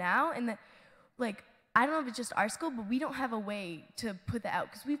as of now, and that, like, I don't know if it's just our school, but we don't have a way to put that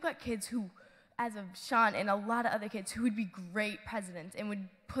out because we've got kids who, as of Sean and a lot of other kids who would be great presidents and would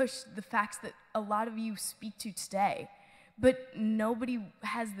push the facts that a lot of you speak to today. But nobody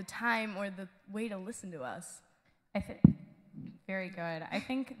has the time or the way to listen to us. Very good. I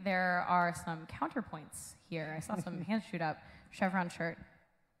think there are some counterpoints here. I saw some hands shoot up. Chevron shirt.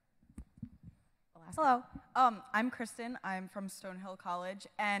 Hello. I'm Kristen. I'm from Stonehill College,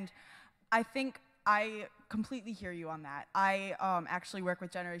 and I think I completely hear you on that. I actually work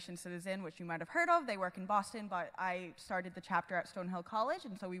with Generation Citizen, which you might have heard of. They work in Boston, but I started the chapter at Stonehill College,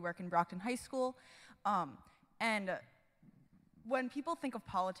 and so we work in Brockton High School. And when people think of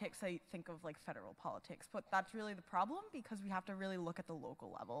politics, they think of like federal politics, but that's really the problem because we have to really look at the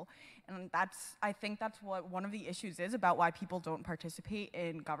local level. And I think that's what one of the issues is about why people don't participate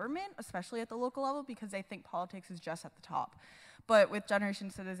in government, especially at the local level, because they think politics is just at the top. But with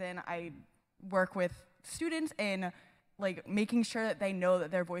Generation Citizen, I work with students in like making sure that they know that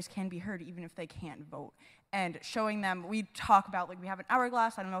their voice can be heard even if they can't vote. And showing them, we talk about, like, we have an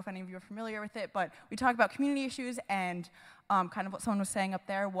hourglass, I don't know if any of you are familiar with it, but we talk about community issues and kind of what someone was saying up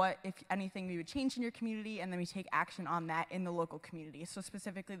there, what, if anything, we would change in your community, and then we take action on that in the local community. So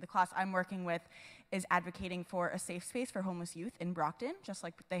specifically, the class I'm working with is advocating for a safe space for homeless youth in Brockton, just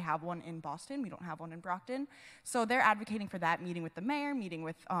like they have one in Boston. We don't have one in Brockton. So they're advocating for that, meeting with the mayor, meeting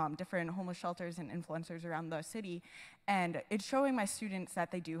with different homeless shelters and influencers around the city. And it's showing my students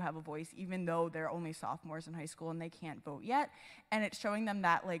that they do have a voice, even though they're only sophomores in high school and they can't vote yet. And it's showing them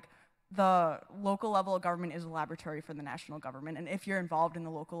that, like, the local level of government is a laboratory for the national government. And if you're involved in the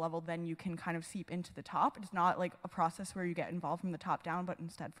local level, then you can kind of seep into the top. It's not like a process where you get involved from the top down, but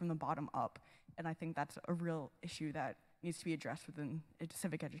instead from the bottom up. And I think that's a real issue that needs to be addressed within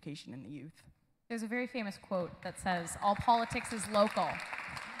civic education in the youth. There's a very famous quote that says, "All politics is local."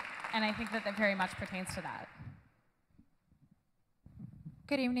 And I think that that very much pertains to that.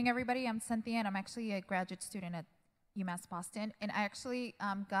 Good evening, everybody. I'm Cynthia, and I'm actually a graduate student at UMass Boston. And I actually,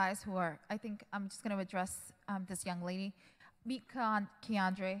 guys who are, I think I'm just going to address this young lady. Meet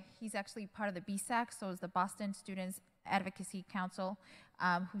Keandre. He's actually part of the BSAC, so it's the Boston Students Advocacy Council,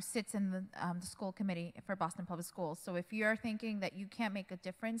 who sits in the school committee for Boston Public Schools. So if you're thinking that you can't make a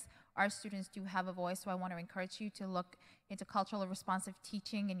difference, our students do have a voice. So I want to encourage you to look into culturally responsive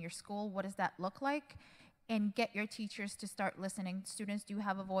teaching in your school. What does that look like? And get your teachers to start listening. Students do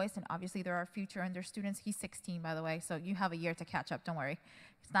have a voice, and obviously they're our future, and they're students. He's 16, by the way, so you have a year to catch up. Don't worry,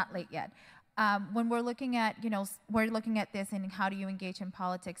 it's not late yet. When we're looking at, we're looking at this and how do you engage in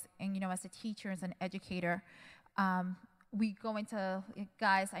politics, and as a teacher, as an educator, we go into,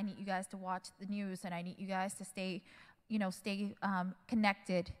 guys, I need you guys to watch the news, and I need you guys to stay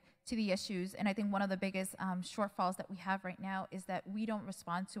connected to the issues. And I think one of the biggest shortfalls that we have right now is that we don't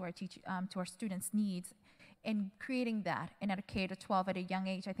respond to our students' needs, and creating that. And at a K to 12 at a young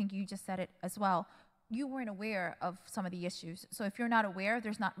age, I think you just said it as well, you weren't aware of some of the issues. So if you're not aware,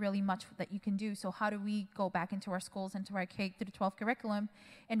 there's not really much that you can do. So how do we go back into our schools, into our K through 12 curriculum,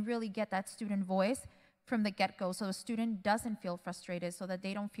 and really get that student voice from the get-go, so the student doesn't feel frustrated, so that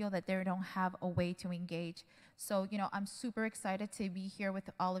they don't feel that they don't have a way to engage. So, I'm super excited to be here with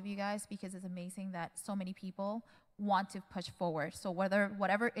all of you guys, because it's amazing that so many people want to push forward. So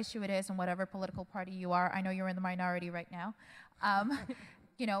whatever issue it is and whatever political party you are, I know you're in the minority right now,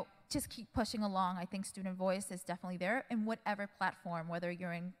 just keep pushing along. I think student voice is definitely there in whatever platform, whether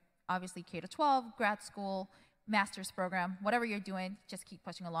you're in obviously K to 12, grad school, master's program, whatever you're doing, just keep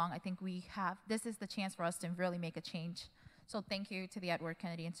pushing along. I think this is the chance for us to really make a change. So thank you to the Edward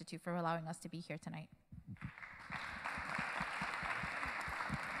Kennedy Institute for allowing us to be here tonight.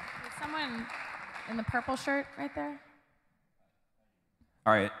 There's someone in the purple shirt right there.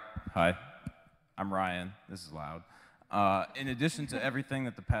 All right, hi, I'm Ryan, this is loud. In addition to everything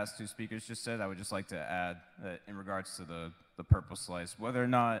that the past two speakers just said, I would just like to add that in regards to the purple slice, whether or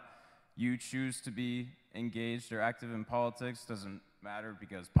not you choose to be engaged or active in politics doesn't matter,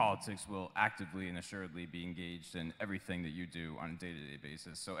 because politics will actively and assuredly be engaged in everything that you do on a day-to-day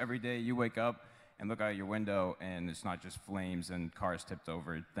basis. So every day you wake up and look out your window, and it's not just flames and cars tipped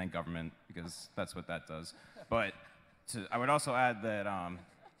over, thank government, because that's what that does. But I would also add that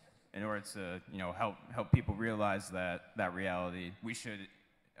in order to help people realize that reality, we should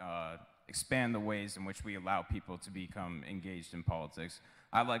expand the ways in which we allow people to become engaged in politics.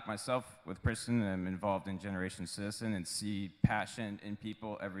 I, like myself, with Kristen, am involved in Generation Citizen and see passion in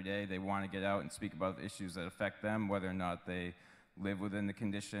people every day. They want to get out and speak about the issues that affect them, whether or not they live within the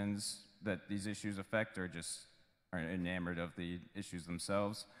conditions that these issues affect or just are enamored of the issues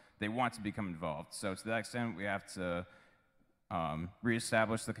themselves. They want to become involved. So to that extent, we have to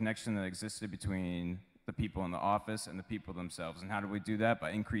reestablish the connection that existed between the people in the office and the people themselves. And how do we do that?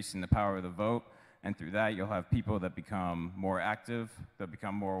 By increasing the power of the vote. And through that, you'll have people that become more active, that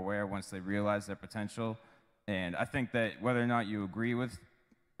become more aware once they realize their potential. And I think that whether or not you agree with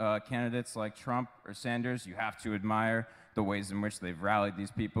candidates like Trump or Sanders, you have to admire the ways in which they've rallied these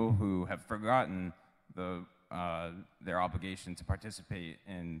people who have forgotten their obligation to participate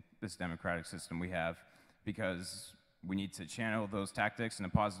in this democratic system we have, because we need to channel those tactics in a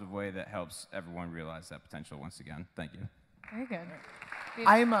positive way that helps everyone realize that potential once again. Thank you. Very good.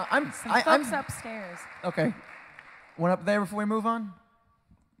 I'm folks upstairs. Okay. One up there before we move on?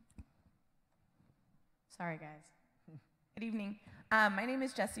 Sorry, guys. Good evening. My name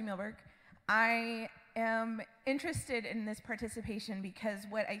is Jessie Milberg. I am interested in this participation because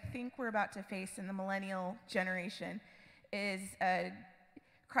what I think we're about to face in the millennial generation is a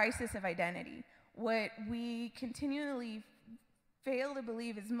crisis of identity. What we continually fail to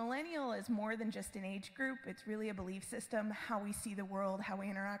believe is millennial is more than just an age group. It's really a belief system, how we see the world, how we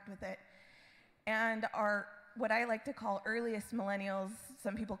interact with it. And what I like to call earliest millennials,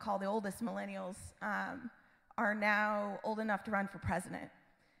 some people call the oldest millennials, are now old enough to run for president.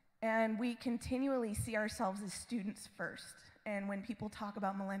 And we continually see ourselves as students first. And when people talk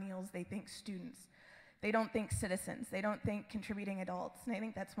about millennials, they think students. They don't think citizens. They don't think contributing adults. And I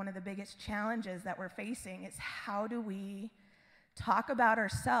think that's one of the biggest challenges that we're facing is how do we talk about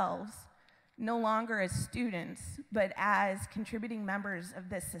ourselves no longer as students, but as contributing members of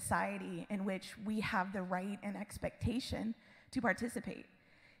this society in which we have the right and expectation to participate.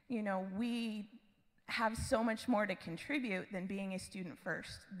 You know, we have so much more to contribute than being a student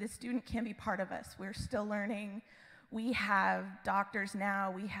first. The student can be part of us. We're still learning. We have doctors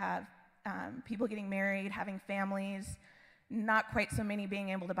now. We have people getting married, having families, not quite so many being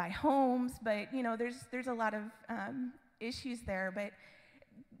able to buy homes, but you know, there's a lot of issues there. But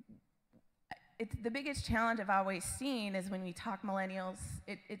the biggest challenge I've always seen is when we talk millennials,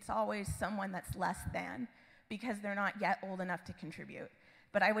 it's always someone that's less than. because they're not yet old enough to contribute.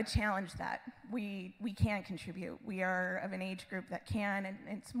 But I would challenge that. We can contribute. We are of an age group that can, and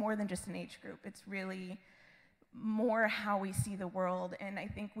it's more than just an age group. It's really more how we see the world, and I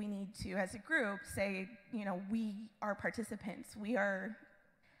think we need to, as a group, say, you know, we are participants. We are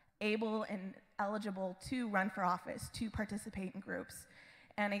able and eligible to run for office, to participate in groups,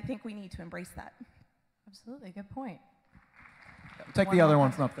 and I think we need to embrace that. Absolutely, good point. Take the other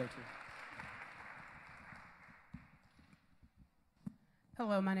ones up there, too.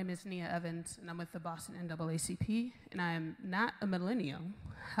 Hello, my name is Nia Evans, and I'm with the Boston NAACP, and I am not a millennial.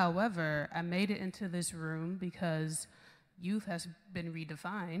 However, I made it into this room because youth has been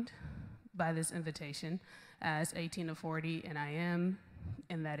redefined by this invitation as 18 to 40, and I am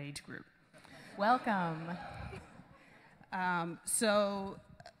in that age group. Welcome.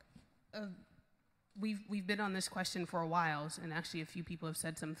 We've been on this question for a while, and actually a few people have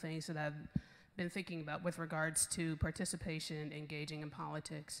said some things that I've been thinking about with regards to participation, engaging in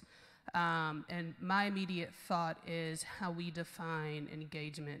politics. And my immediate thought is how we define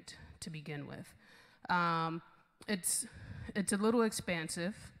engagement to begin with. It's a little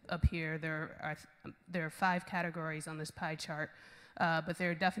expansive up here. There are 5 categories on this pie chart, but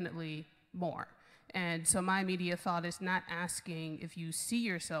there are definitely more. And so my immediate thought is not asking if you see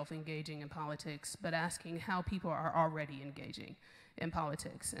yourself engaging in politics, but asking how people are already engaging in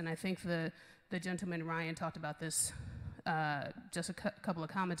politics. And I think the gentleman Ryan talked about this just a couple of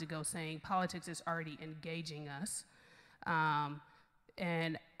comments ago, saying politics is already engaging us.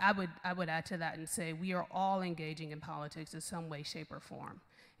 And I would add to that and say we are all engaging in politics in some way, shape, or form.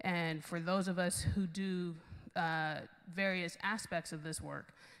 And for those of us who do various aspects of this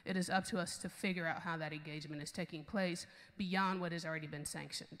work, it is up to us to figure out how that engagement is taking place beyond what has already been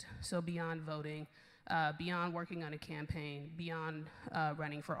sanctioned. So beyond voting, beyond working on a campaign, beyond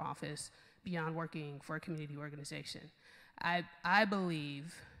running for office, beyond working for a community organization. I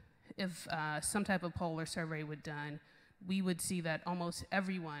believe if some type of poll or survey were done, we would see that almost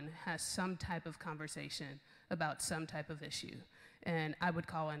everyone has some type of conversation about some type of issue, and I would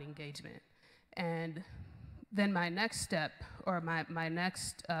call it engagement. And then my next step, or my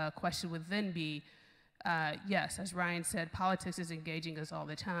next question would then be, yes, as Ryan said, politics is engaging us all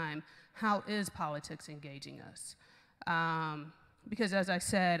the time. How is politics engaging us? Because as I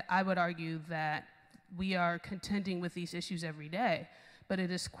said, I would argue that we are contending with these issues every day, but it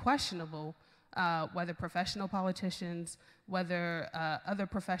is questionable whether professional politicians, whether other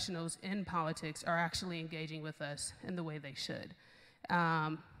professionals in politics are actually engaging with us in the way they should.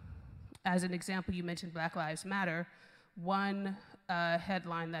 As an example, you mentioned Black Lives Matter. One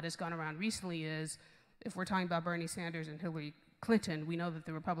headline that has gone around recently is, if we're talking about Bernie Sanders and Hillary Clinton, we know that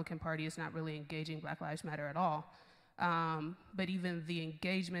the Republican Party is not really engaging Black Lives Matter at all. But even the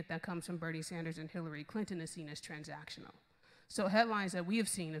engagement that comes from Bernie Sanders and Hillary Clinton is seen as transactional. So headlines that we have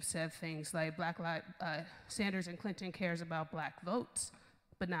seen have said things like Sanders and Clinton cares about black votes,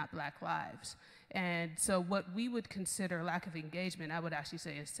 but not black lives. And so what we would consider lack of engagement, I would actually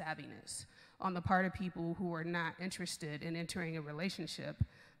say, is savviness on the part of people who are not interested in entering a relationship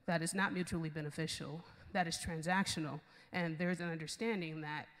that is not mutually beneficial, that is transactional, and there's an understanding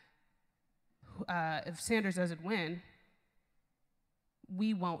that if Sanders doesn't win,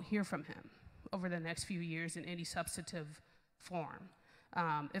 we won't hear from him over the next few years in any substantive form.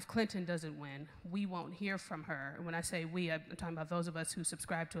 If Clinton doesn't win, we won't hear from her. And when I say we, I'm talking about those of us who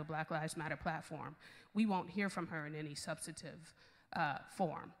subscribe to a Black Lives Matter platform. We won't hear from her in any substantive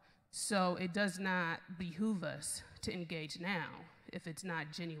form. So it does not behoove us to engage now if it's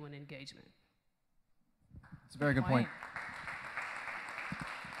not genuine engagement. It's a very good point.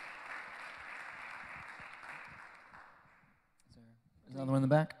 Is there another one in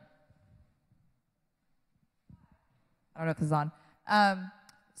the back? I don't know if this is on.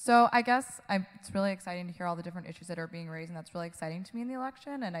 So I guess it's really exciting to hear all the different issues that are being raised, and that's really exciting to me in the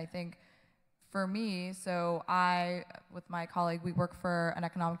election. And I think for me, so I, with my colleague, we work for an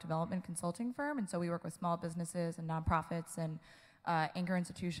economic development consulting firm, and so we work with small businesses and nonprofits and anchor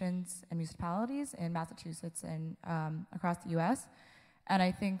institutions and municipalities in Massachusetts and across the U.S. And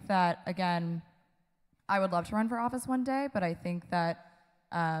I think that, again, I would love to run for office one day, but I think that,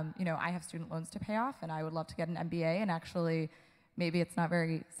 you know, I have student loans to pay off, and I would love to get an MBA, and actually, maybe it's not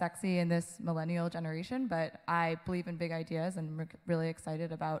very sexy in this millennial generation, but I believe in big ideas, and I'm really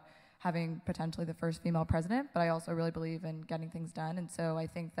excited about having potentially the first female president, but I also really believe in getting things done. And so I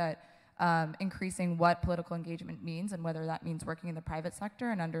think that increasing what political engagement means, and whether that means working in the private sector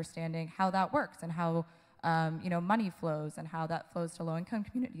and understanding how that works, and how you know, money flows, and how that flows to low-income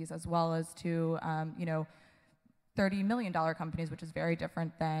communities, as well as to you know, $30 million companies, which is very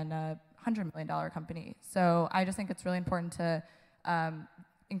different than a $100 million company. So I just think it's really important to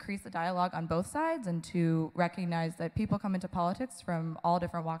increase the dialogue on both sides and to recognize that people come into politics from all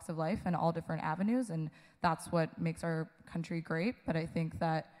different walks of life and all different avenues, and that's what makes our country great. But I think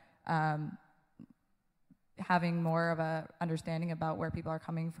that having more of a understanding about where people are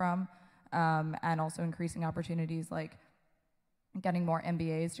coming from, and also increasing opportunities like getting more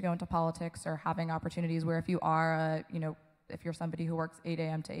MBAs to go into politics, or having opportunities where if you are if you're somebody who works 8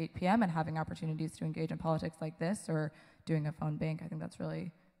 a.m. to 8 p.m. and having opportunities to engage in politics like this or doing a phone bank, I think that's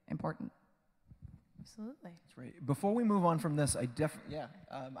really important. Absolutely. That's right. Before we move on from this, I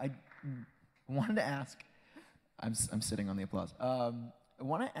wanted to ask, I'm sitting on the applause. I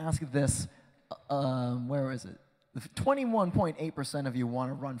want to ask this, where is it? 21.8% of you want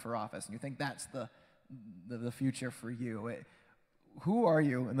to run for office, and you think that's the future for you. Who are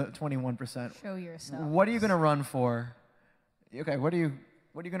you in the 21%? Show yourself. What are you going to run for? Okay, what are you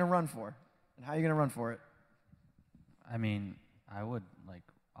going to run for? And how are you going to run for it? I mean, I would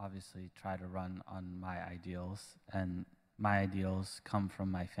obviously try to run on my ideals, and my ideals come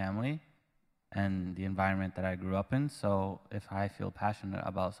from my family and the environment that I grew up in. So if I feel passionate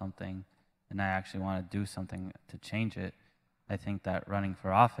about something and I actually want to do something to change it, I think that running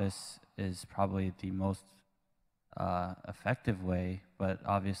for office is probably the most effective way, but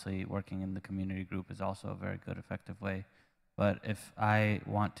obviously working in the community group is also a very good, effective way. But if I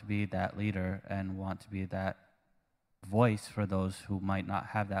want to be that leader and want to be that voice for those who might not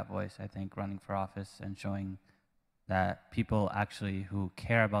have that voice, I think running for office and showing that people actually who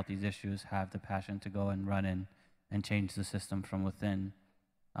care about these issues have the passion to go and run in and change the system from within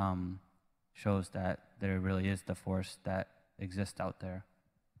shows that there really is the force that exists out there.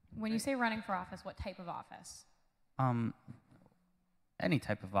 When you say running for office, what type of office? Any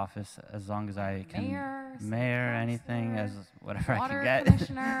type of office, as long as I can. Mayor, anything, as whatever water I can get.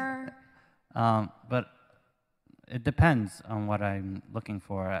 Commissioner. But it depends on what I'm looking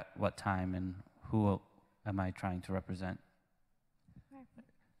for at what time and who am I trying to represent.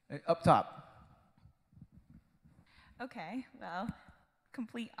 Up top. Okay, well,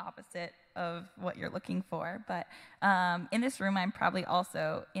 complete opposite of what you're looking for. But in this room, I'm probably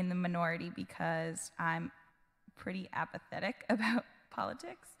also in the minority because I'm pretty apathetic about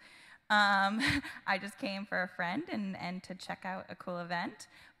politics. I just came for a friend and to check out a cool event.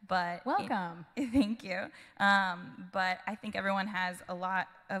 But welcome. Thank you. But I think everyone has a lot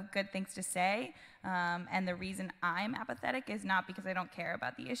of good things to say. And the reason I'm apathetic is not because I don't care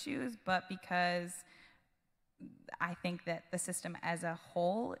about the issues, but because I think that the system as a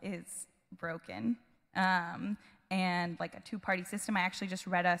whole is broken. And like a two-party system, I actually just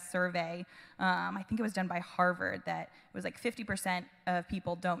read a survey, I think it was done by Harvard, that it was like 50% of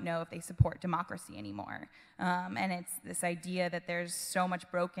people don't know if they support democracy anymore. And it's this idea that there's so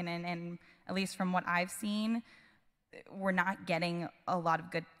much broken, and at least from what I've seen, we're not getting a lot of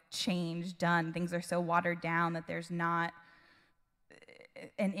good change done. Things are so watered down that there's not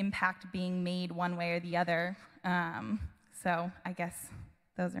an impact being made one way or the other. So I guess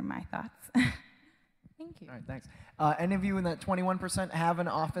those are my thoughts. Thank you. All right, thanks. Any of you in that 21% have an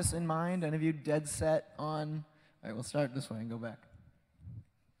office in mind? Any of you dead set on? All right, we'll start this way and go back.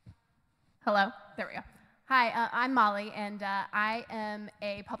 Hello. There we go. Hi, I'm Molly, and I am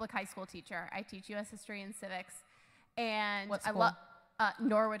a public high school teacher. I teach U.S. history and civics, and What I school? love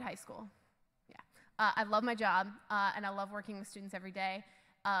Norwood High School. Yeah, I love my job, and I love working with students every day.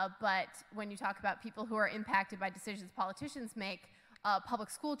 But when you talk about people who are impacted by decisions politicians make,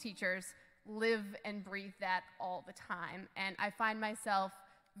 public school teachers live and breathe that all the time. And I find myself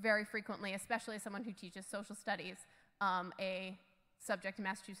very frequently, especially as someone who teaches social studies, a subject in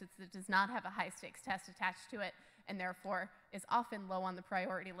Massachusetts that does not have a high stakes test attached to it, and therefore is often low on the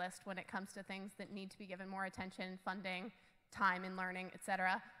priority list when it comes to things that need to be given more attention, funding, time in learning,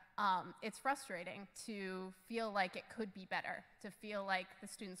 etc. It's frustrating to feel like it could be better, to feel like the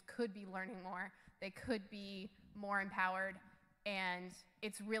students could be learning more, they could be more empowered, and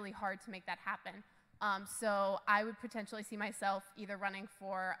it's really hard to make that happen. So I would potentially see myself either running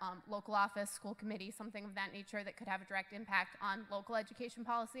for local office, school committee, something of that nature that could have a direct impact on local education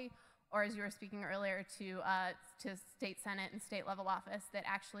policy, or as you were speaking earlier, to state senate and state level office that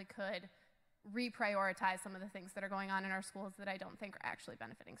actually could reprioritize some of the things that are going on in our schools that I don't think are actually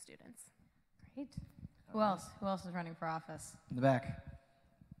benefiting students. Great. Who else? Who else is running for office? In the back.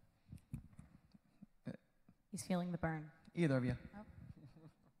 He's feeling the burn. Either of you. Oh.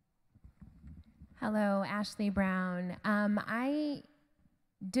 Hello, Ashley Brown. I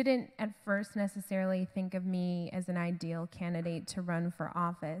didn't at first necessarily think of me as an ideal candidate to run for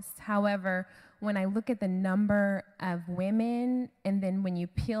office. However, when I look at the number of women, and then when you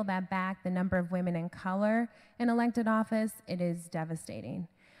peel that back, the number of women in color in elected office, it is devastating.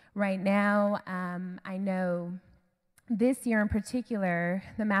 Right now, I know this year in particular,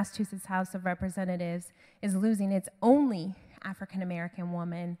 the Massachusetts House of Representatives is losing its only African-American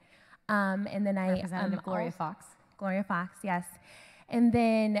woman. And then Representative Gloria Fox. Gloria Fox, yes. And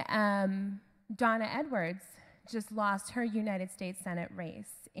then Donna Edwards just lost her United States Senate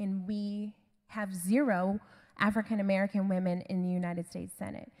race, and we have 0 African-American women in the United States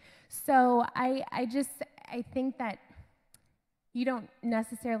Senate. So I think that you don't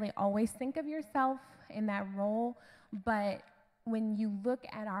necessarily always think of yourself in that role, but when you look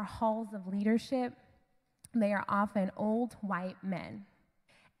at our halls of leadership, they are often old white men.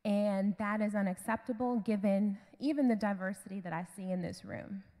 And that is unacceptable given even the diversity that I see in this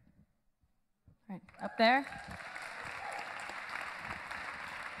room. All right, up there.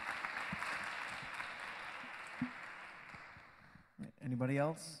 Anybody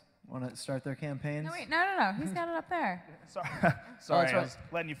else want to start their campaigns? No, wait, no. He's got it up there. Sorry, right. I was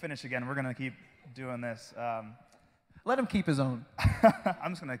letting you finish again. We're going to keep doing this. Let him keep his own.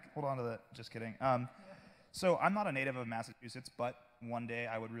 I'm just going to hold on to that. Just kidding. So I'm not a native of Massachusetts, but one day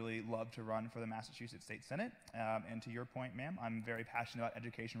I would really love to run for the Massachusetts State Senate. And to your point, ma'am, I'm very passionate about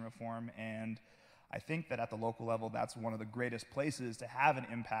education reform, and I think that at the local level, that's one of the greatest places to have an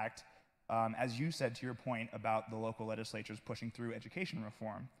impact, as you said to your point about the local legislatures pushing through education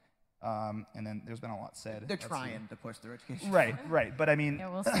reform. And then there's been a lot said. They're trying to push their education. Right. But I mean, yeah,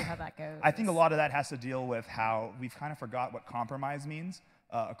 we'll see how that goes. I think a lot of that has to deal with how we've kind of forgot what compromise means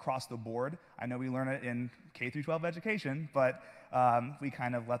across the board. I know we learn it in K through 12 education, but we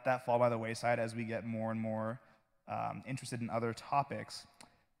kind of let that fall by the wayside as we get more and more interested in other topics.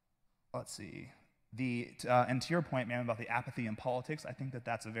 Let's see. And to your point, ma'am, about the apathy in politics, I think that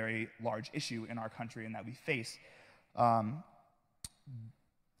that's a very large issue in our country and that we face.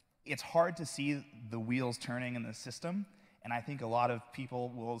 It's hard to see the wheels turning in the system, and I think a lot of people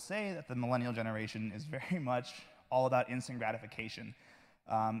will say that the millennial generation is very much all about instant gratification,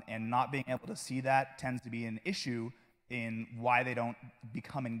 and not being able to see that tends to be an issue in why they don't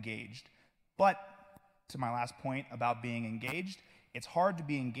become engaged. But to my last point about being engaged, it's hard to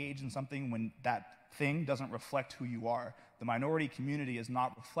be engaged in something when that thing doesn't reflect who you are. The minority community is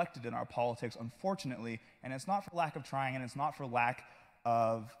not reflected in our politics, unfortunately, and it's not for lack of trying, and it's not for lack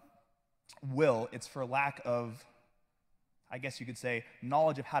of will, it's for lack of, I guess you could say,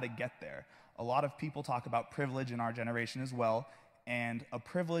 knowledge of how to get there. A lot of people talk about privilege in our generation as well, and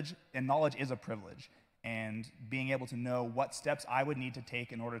knowledge is a privilege. And being able to know what steps I would need to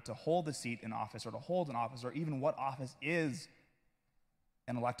take in order to hold a seat in office or to hold an office, or even what office is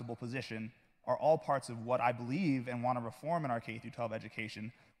an electable position, are all parts of what I believe and want to reform in our K through 12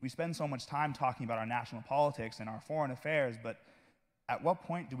 education. We spend so much time talking about our national politics and our foreign affairs, but at what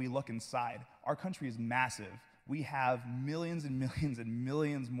point do we look inside? Our country is massive. We have millions and millions and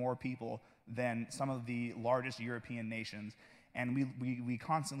millions more people than some of the largest European nations. And we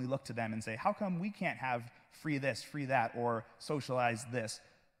constantly look to them and say, how come we can't have free this, free that, or socialize this?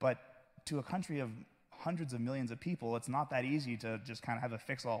 But to a country of hundreds of millions of people, it's not that easy to just kind of have a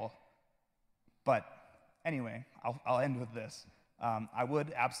fix-all. But anyway, I'll end with this. I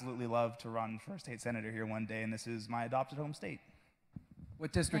would absolutely love to run for state senator here one day, and this is my adopted home state.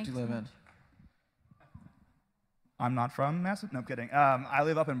 What district do you live in? I'm not from Massachusetts. No, I'm kidding. I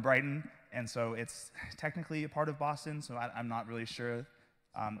live up in Brighton, and so it's technically a part of Boston, so I'm not really sure.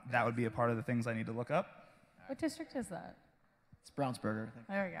 That would be a part of the things I need to look up. What district is that? It's Brownsburg, I think.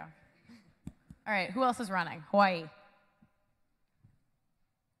 There we go. All right, who else is running? Hawaii.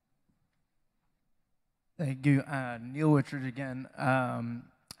 Thank you. Neil Wittridge again.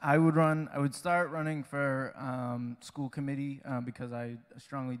 I would start running for school committee because I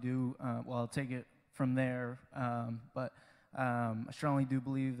strongly do, I'll take it from there, but I strongly do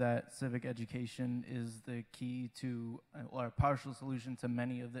believe that civic education is the key to, or a partial solution to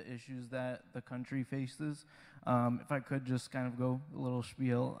many of the issues that the country faces. If I could just kind of go a little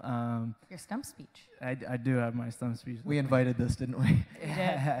spiel. Your stump speech. I do have my stump speech. We invited this, didn't we? We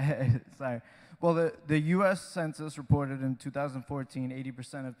did. Sorry. Well, the U.S. Census reported in 2014,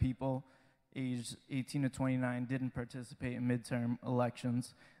 80% of people aged 18 to 29 didn't participate in midterm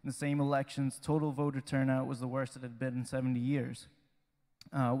elections. In the same elections, total voter turnout was the worst it had been in 70 years.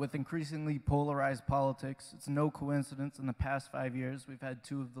 With increasingly polarized politics, it's no coincidence in the past 5 years we've had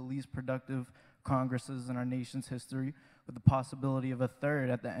two of the least productive Congresses in our nation's history, with the possibility of a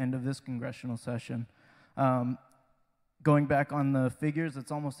third at the end of this congressional session. going back on the figures,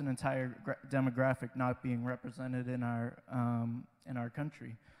 it's almost an entire demographic not being represented in our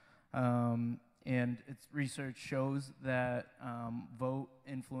country. And its research shows that vote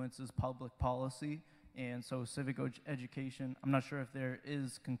influences public policy, and so civic education, I'm not sure if there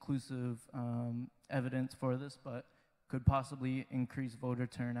is conclusive evidence for this, but could possibly increase voter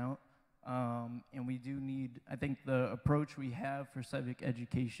turnout. And we do need, I think the approach we have for civic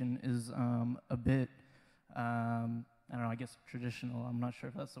education is a bit, I don't know, I guess traditional, I'm not sure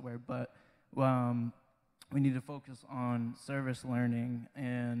if that's the word, but we need to focus on service learning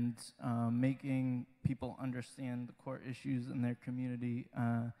and making people understand the core issues in their community.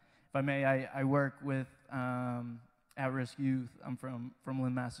 If I may, I work with at-risk youth. I'm from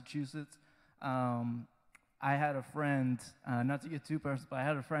Lynn, Massachusetts. I had a friend, not to get too personal, but I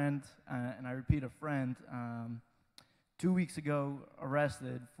had a friend, and I repeat a friend, 2 weeks ago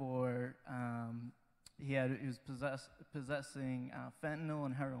arrested for, he was possessing fentanyl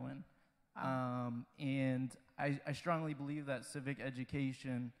and heroin. And I strongly believe that civic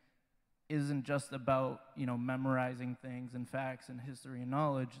education isn't just about, you know, memorizing things and facts and history and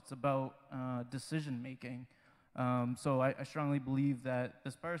knowledge. It's about decision making. So I strongly believe that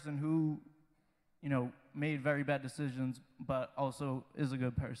this person who, you know, made very bad decisions, but also is a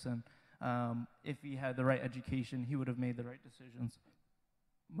good person, if he had the right education, he would have made the right decisions.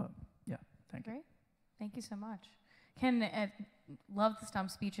 But yeah, thank you. Great. Thank you so much. Love the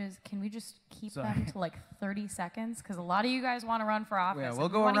stump speeches. Can we just keep them to like 30 seconds? Because a lot of you guys want to run for office. Yeah, we'll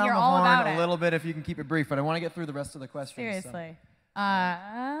go around the horn a little bit if you can keep it brief, but I want to get through the rest of the questions. Seriously.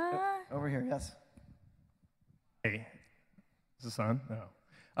 So. Over here, yes. Hey, is this on? No.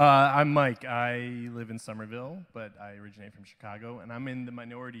 I'm Mike. I live in Somerville, but I originate from Chicago, and I'm in the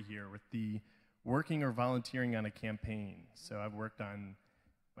minority here with the working or volunteering on a campaign. So I've worked on,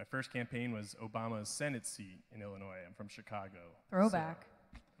 my first campaign was Obama's Senate seat in Illinois. I'm from Chicago. Throwback.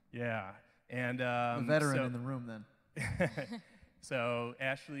 So, yeah. And the veteran in the room then. So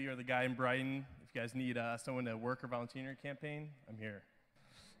Ashley or the guy in Brighton, if you guys need someone to work or volunteer in your campaign, I'm here.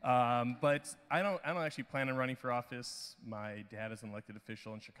 But I don't actually plan on running for office. My dad is an elected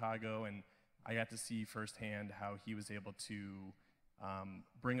official in Chicago, and I got to see firsthand how he was able to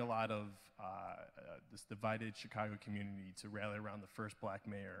bring a lot of this divided Chicago community to rally around the first black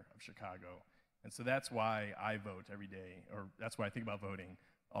mayor of Chicago. And so that's why I vote every day, or that's why I think about voting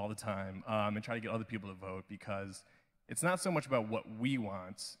all the time, and try to get other people to vote, because it's not so much about what we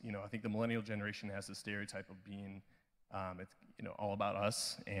want. You know, I think the millennial generation has the stereotype of being it's, you know, all about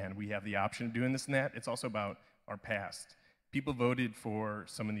us, and we have the option of doing this and that. It's also about our past. People voted for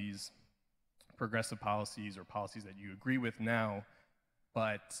some of these progressive policies or policies that you agree with now,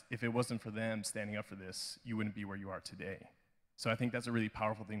 but if it wasn't for them standing up for this, you wouldn't be where you are today. So I think that's a really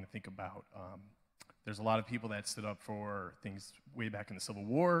powerful thing to think about. There's a lot of people that stood up for things way back in the Civil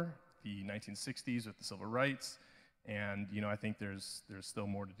War, the 1960s with the civil rights, and you know, I think there's still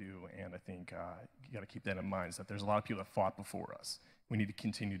more to do, and I think you got to keep that in mind, is that there's a lot of people that fought before us. We need to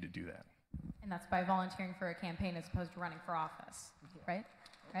continue to do that. And that's by volunteering for a campaign as opposed to running for office, right?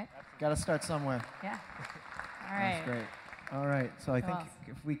 Right? Got to start somewhere. Yeah. All right. That's great. All right, so I think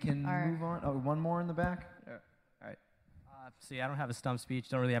if we can move on. Oh, one more in the back? Yeah. All right. See, I don't have a stump speech,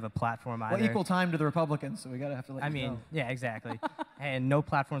 don't really have a platform either. Well, equal time to the Republicans, so we got to have to let I you mean, know. yeah, exactly. Hey, and no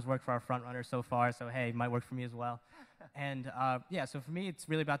platforms work for our front runners so far, so hey, it might work for me as well. And yeah, so for me, it's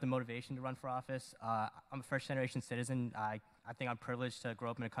really about the motivation to run for office. I'm a first-generation citizen. I think I'm privileged to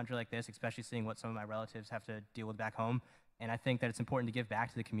grow up in a country like this, especially seeing what some of my relatives have to deal with back home. And I think that it's important to give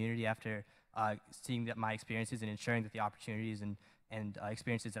back to the community after seeing that my experiences and ensuring that the opportunities and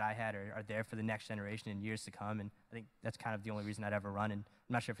experiences that I had are there for the next generation in years to come. And I think that's kind of the only reason I'd ever run. And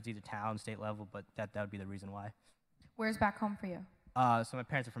I'm not sure if it's either town, state level, but that would be the reason why. Where's back home for you? So my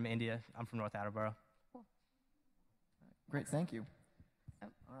parents are from India. I'm from North Attleboro. Cool. Great, thank you. Oh.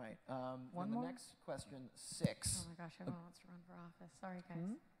 All right. One then more? the next question, 6. Oh my gosh, everyone wants to run for office. Sorry, guys.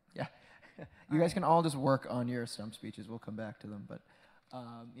 Yeah. You guys can all just work on your stump speeches. We'll come back to them. But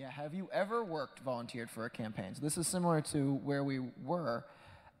yeah, have you ever volunteered for a campaign? So this is similar to where we were.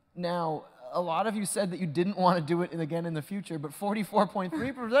 Now, a lot of you said that you didn't want to do it again in the future, but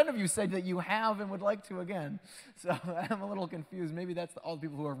 44.3% of you said that you have and would like to again. So I'm a little confused. Maybe that's all the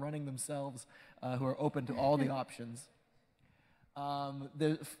people who are running themselves, who are open to all the options.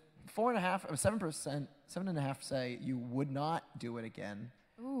 The 7.5% say you would not do it again.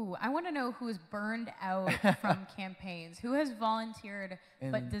 Ooh, I want to know who is burned out from campaigns. Who has volunteered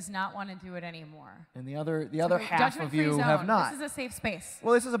but does not want to do it anymore? And the other half of you zone. have not. This is a safe space.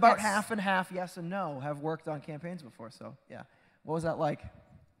 Well, this is about half and half, yes and no, have worked on campaigns before. So yeah, what was that like?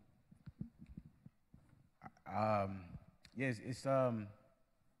 Yeah,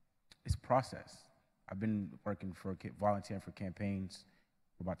 it's process. I've been working for volunteering for campaigns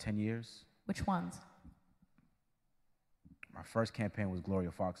for about 10 years. Which ones? My first campaign was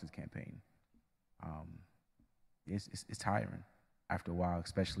Gloria Fox's campaign. It's tiring after a while,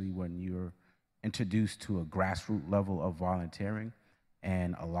 especially when you're introduced to a grassroots level of volunteering,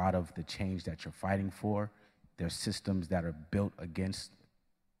 and a lot of the change that you're fighting for, there's systems that are built against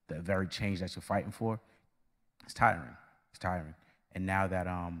the very change that you're fighting for. It's tiring. It's tiring. And now that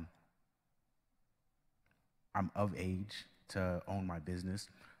I'm of age to own my business,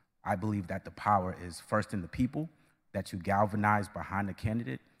 I believe that the power is first in the people, that you galvanize behind the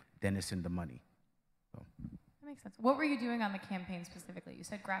candidate, then it's in the money. So. That makes sense. What were you doing on the campaign specifically? You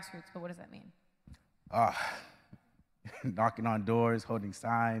said grassroots, but what does that mean? Knocking on doors, holding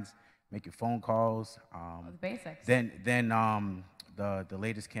signs, making phone calls. The basics. Then the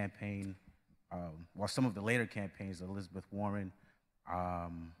latest campaign, well, some of the later campaigns, Elizabeth Warren,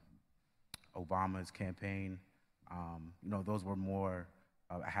 Obama's campaign, those were more,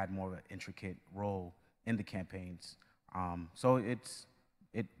 I had more of an intricate role in the campaigns. So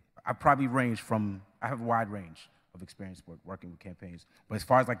I probably I have a wide range of experience working with campaigns. But as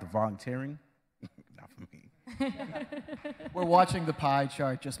far as like the volunteering, not for me. We're watching the pie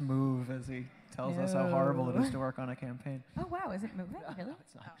chart just move as he tells us how horrible it is to work on a campaign. Oh, wow, is it moving? Really? No,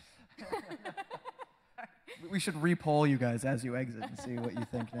 it's not. We should re-poll you guys as you exit and see what you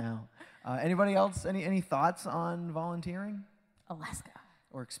think now. Anybody else, any thoughts on volunteering? Alaska.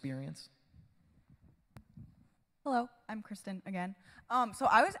 Or experience? Hello, I'm Kristen again. So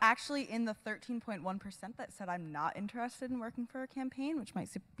I was actually in the 13.1% that said I'm not interested in working for a campaign, which might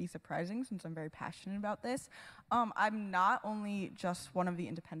be surprising since I'm very passionate about this. I'm not only just one of the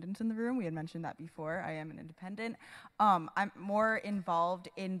independents in the room, we had mentioned that before, I am an independent. I'm more involved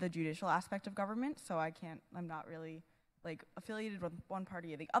in the judicial aspect of government, so I'm not really like affiliated with one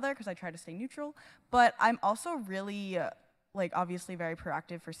party or the other because I try to stay neutral, but I'm also really obviously very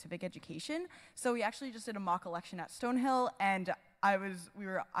proactive for civic education. So we actually just did a mock election at Stonehill, and I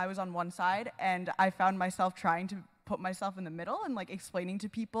was on one side, and I found myself trying to put myself in the middle and explaining to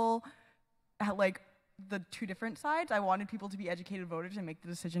people how, the two different sides. I wanted people to be educated voters and make the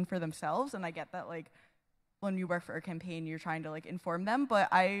decision for themselves, and I get that when you work for a campaign, you're trying to inform them, but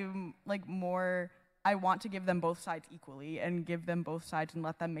I'm I want to give them both sides equally and give them both sides and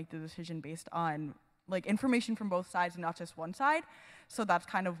let them make the decision based on information from both sides and not just one side. So that's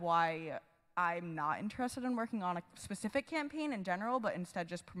kind of why I'm not interested in working on a specific campaign in general, but instead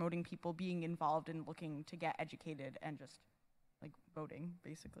just promoting people being involved and looking to get educated and just voting,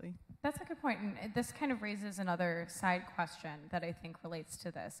 basically. That's a good point, and this kind of raises another side question that I think relates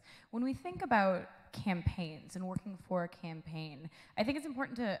to this. When we think about campaigns and working for a campaign, I think it's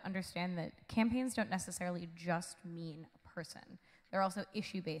important to understand that campaigns don't necessarily just mean a person. They're also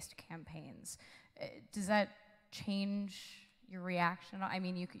issue-based campaigns. Does that change your reaction? I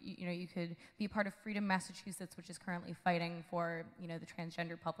mean, you could be a part of Freedom Massachusetts, which is currently fighting for the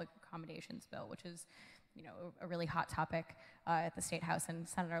transgender public accommodations bill, which is a really hot topic at the State House, and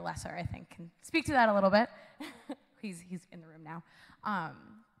Senator Lesser, I think, can speak to that a little bit. he's in the room now.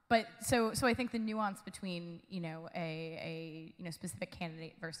 But so I think the nuance between a specific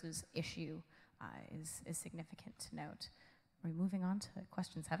candidate versus issue is significant to note. Are we moving on to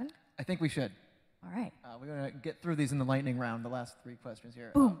question 7? I think we should. All right. We're going to get through these in the lightning round, the last 3 questions here.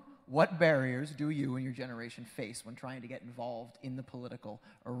 Boom. What barriers do you and your generation face when trying to get involved in the political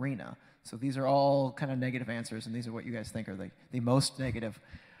arena? So these are all kind of negative answers, and these are what you guys think are the most negative.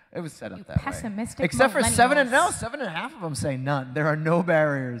 It was set up that way. Pessimistic Except for 7.5 of them say none. There are no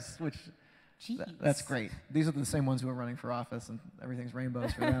barriers, which that's great. These are the same ones who are running for office, and everything's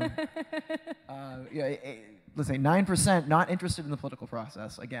rainbows for them. Let's say 9% not interested in the political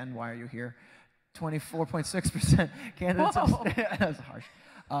process. Again, why are you here? 24.6% candidates. That's harsh.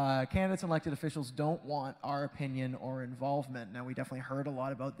 Candidates and elected officials don't want our opinion or involvement. Now, we definitely heard a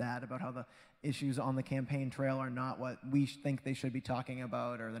lot about that, about how the issues on the campaign trail are not what we think they should be talking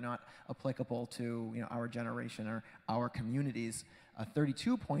about, or they're not applicable to our generation or our communities.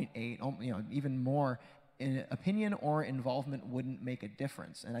 32.8, even more, opinion or involvement wouldn't make a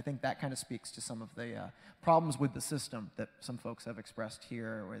difference. And I think that kind of speaks to some of the problems with the system that some folks have expressed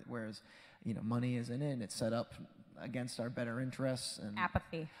here, whereas money isn't in, it's set up against our better interests. And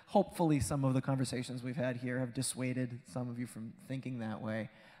apathy. Hopefully some of the conversations we've had here have dissuaded some of you from thinking that way.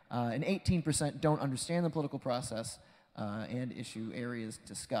 And 18% don't understand the political process and issue areas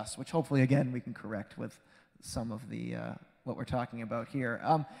discussed, which hopefully, again, we can correct with some of the what we're talking about here.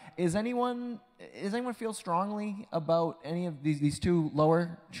 Does anyone feel strongly about any of these 2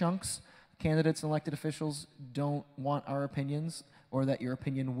 lower chunks? candidates and elected officials don't want our opinions, or that your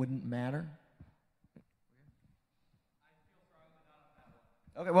opinion wouldn't matter?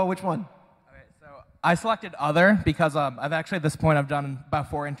 Okay, well, which one? I selected other because I've actually at this point I've done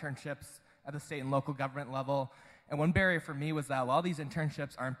about 4 internships at the state and local government level, and one barrier for me was that a lot of these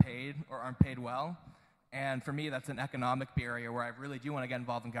internships aren't paid or aren't paid well, and for me that's an economic barrier where I really do want to get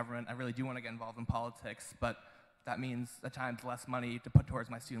involved in government, I really do want to get involved in politics, but that means at times less money to put towards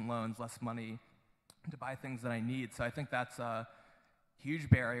my student loans, less money to buy things that I need. So I think that's a huge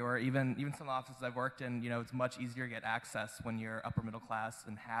barrier, or even some of the offices I've worked in, it's much easier to get access when you're upper middle class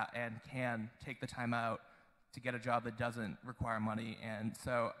and can take the time out to get a job that doesn't require money. And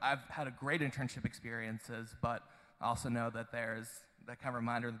so I've had a great internship experiences, but I also know that there's that kind of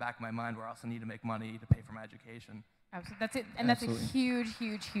reminder in the back of my mind where I also need to make money to pay for my education. Absolutely. That's it. And that's a huge,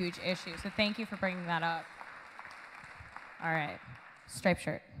 huge, huge issue. So thank you for bringing that up. All right. Striped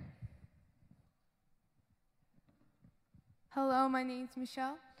shirt. Hello, my name's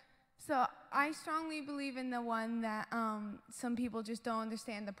Michelle. So I strongly believe in the one that some people just don't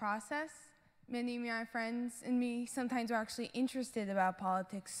understand the process. Many of my friends and me sometimes are actually interested about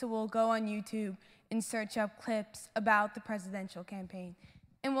politics, so we'll go on YouTube and search up clips about the presidential campaign.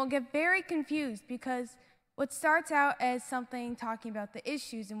 And we'll get very confused because what starts out as something talking about the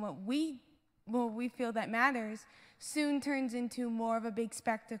issues and what we feel that matters soon turns into more of a big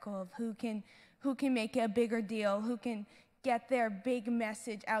spectacle of who can make it a bigger deal, who can get their big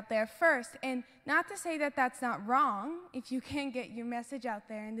message out there first. And not to say that that's not wrong. If you can get your message out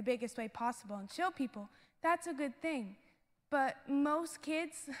there in the biggest way possible and show people, that's a good thing. But most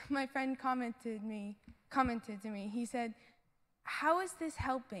kids, my friend commented to me, he said, how is this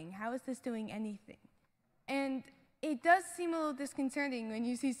helping? How is this doing anything? And it does seem a little disconcerting when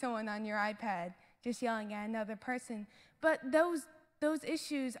you see someone on your iPad just yelling at another person. But those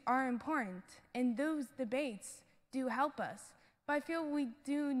issues are important, and those debates do help us. But I feel we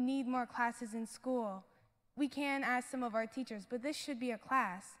do need more classes in school. We can ask some of our teachers, but this should be a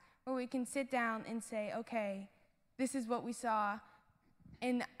class where we can sit down and say, okay, this is what we saw,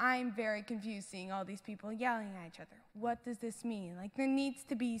 and I'm very confused seeing all these people yelling at each other. What does this mean? Like, there needs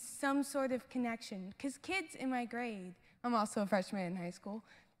to be some sort of connection, because kids in my grade, I'm also a freshman in high school,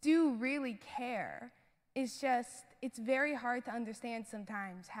 do really care. It's just, it's very hard to understand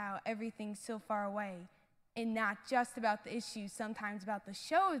sometimes how everything's so far away, and not just about the issues, sometimes about the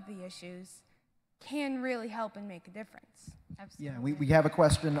show of the issues, can really help and make a difference. Absolutely. Yeah, we have a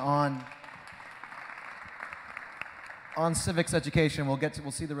question on civics education.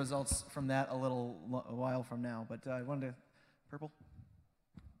 We'll see the results from that a while from now. But I wanted to, Purple?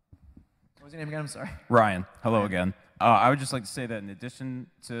 What was your name again? I'm sorry. Ryan. Hello again. I would just like to say that in addition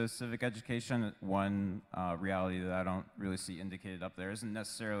to civic education, one reality that I don't really see indicated up there isn't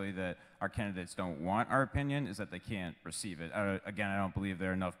necessarily that our candidates don't want our opinion, is that they can't receive it. Again, I don't believe there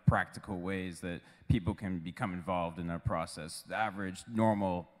are enough practical ways that people can become involved in that process. The average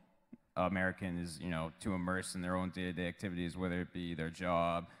normal American is, too immersed in their own day-to-day activities, whether it be their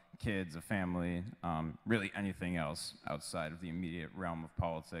job, kids, a family, really anything else outside of the immediate realm of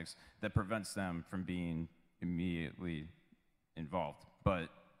politics that prevents them from being immediately involved. But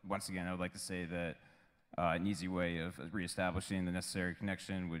once again, I would like to say that an easy way of reestablishing the necessary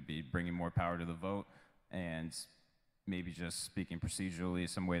connection would be bringing more power to the vote, and maybe just speaking procedurally,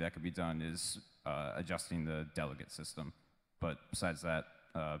 some way that could be done is adjusting the delegate system. But besides that,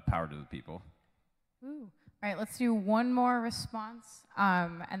 power to the people. Ooh. All right, let's do one more response,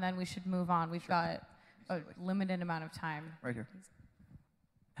 and then we should move on. We've got a limited amount of time. Right here.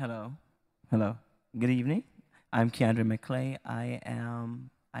 Hello. Hello. Good evening. I'm Keandre McClay.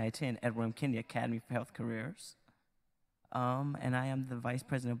 I attend Edward M. Kennedy Academy for Health Careers, and I am the Vice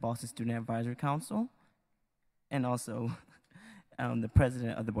President of Boston Student Advisory Council, and also the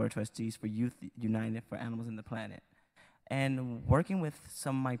President of the Board of Trustees for Youth United for Animals and the Planet. And working with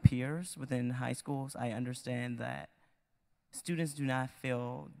some of my peers within high schools, I understand that students do not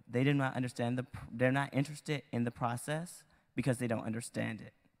feel, they do not understand, they're not interested in the process because they don't understand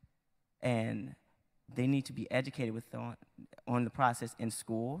it. And they need to be educated on the process in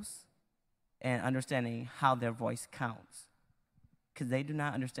schools and understanding how their voice counts. Because they do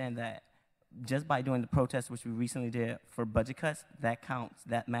not understand that just by doing the protest, which we recently did for budget cuts, that counts,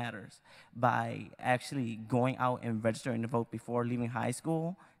 that matters. By actually going out and registering to vote before leaving high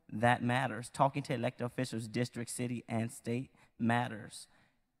school, that matters. Talking to elected officials, district, city, and state matters.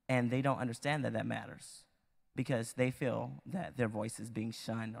 And they don't understand that that matters because they feel that their voice is being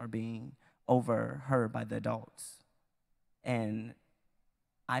shunned or being overheard by the adults. And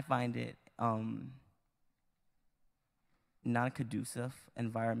I find it non-conducive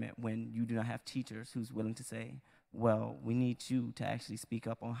environment when you do not have teachers who's willing to say, well, we need you to actually speak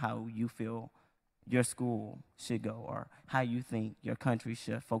up on how you feel your school should go, or how you think your country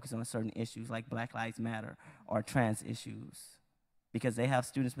should focus on certain issues like Black Lives Matter or trans issues. Because they have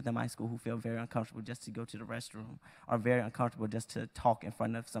students within my school who feel very uncomfortable just to go to the restroom, or very uncomfortable just to talk in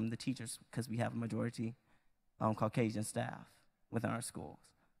front of some of the teachers, because we have a majority Caucasian staff within our schools.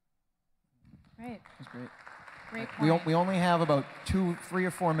 Right. That's great. Great We point. only have about 3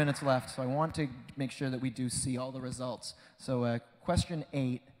 or 4 minutes left, so I want to make sure that we do see all the results. So question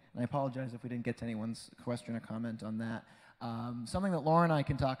 8, and I apologize if we didn't get to anyone's question or comment on that. Something that Laura and I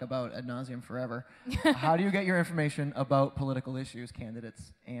can talk about ad nauseum forever. How do you get your information about political issues,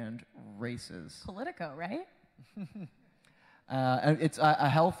 candidates, and races? Politico, right? It's a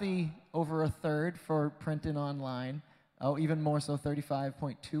healthy over a third for print and online. Oh, even more so,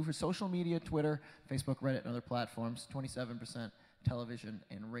 35.2 for social media, Twitter, Facebook, Reddit, and other platforms. 27% television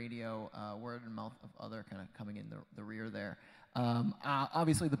and radio, word and mouth of other kind of coming in the rear there.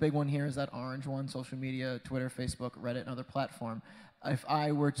 Obviously, the big one here is that orange one, social media, Twitter, Facebook, Reddit, and other platform. If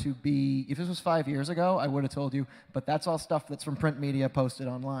this was 5 years ago, I would have told you, but that's all stuff that's from print media posted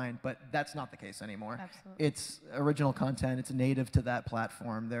online, but that's not the case anymore. Absolutely. It's original content, it's native to that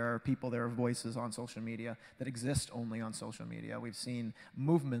platform. There are voices on social media that exist only on social media. We've seen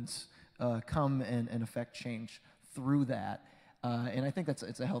movements come and affect change through that. And I think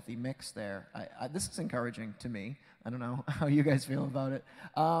it's a healthy mix there. This is encouraging to me. I don't know how you guys feel about it.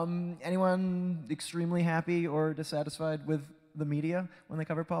 Anyone extremely happy or dissatisfied with the media when they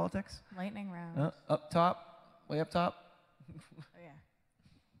cover politics? Lightning round. Up top, way up top. Oh, yeah.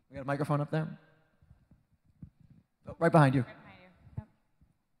 We got a microphone up there. Oh, right behind you.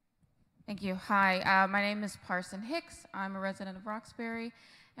 Thank you. Hi, my name is Parson Hicks. I'm a resident of Roxbury,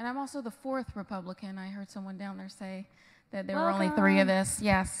 and I'm also the 4th Republican. I heard someone down there say that there were only 3 of us.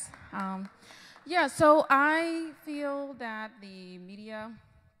 Yes. Yeah, so I feel that the media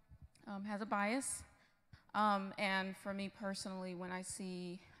has a bias. And for me personally, when I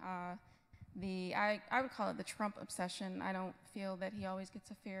see I would call it the Trump obsession, I don't feel that he always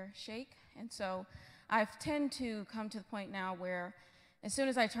gets a fair shake. And so I tend to come to the point now where as soon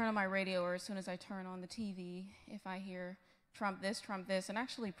as I turn on my radio or as soon as I turn on the TV, if I hear Trump this, and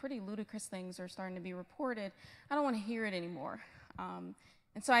actually pretty ludicrous things are starting to be reported, I don't want to hear it anymore.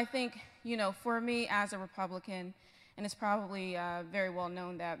 And so I think, for me as a Republican, and it's probably very well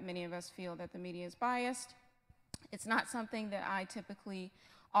known that many of us feel that the media is biased, it's not something that I typically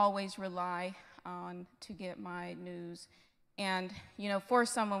always rely on to get my news. And, for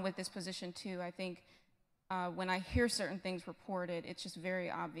someone with this position too, I think when I hear certain things reported, it's just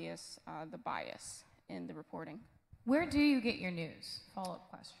very obvious the bias in the reporting. Where do you get your news? Follow-up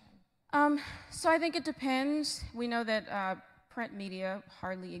question. So I think it depends. We know that print media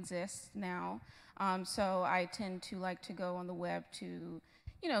hardly exists now. So I tend to like to go on the web to,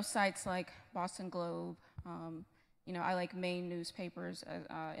 sites like Boston Globe. I like main newspapers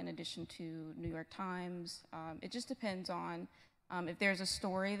in addition to New York Times. It just depends on if there's a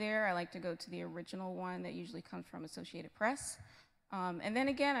story there. I like to go to the original one that usually comes from Associated Press. And then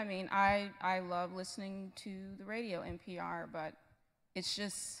again, I love listening to the radio, NPR, but it's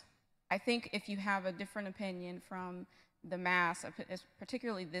just, I think if you have a different opinion from the mass,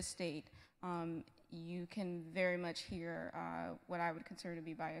 particularly this state, you can very much hear what I would consider to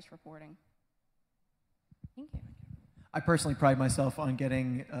be biased reporting. Thank you. I personally pride myself on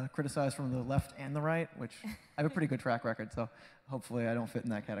getting criticized from the left and the right, which I have a pretty good track record, so hopefully I don't fit in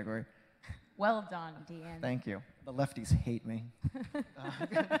that category. Well done, Dean. Thank you. The lefties hate me.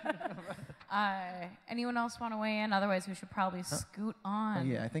 Anyone else want to weigh in? Otherwise, we should probably scoot on.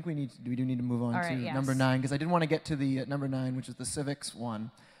 Yeah, I think we do need to move on to yes. number 9, because I did want to get to the number 9, which is the civics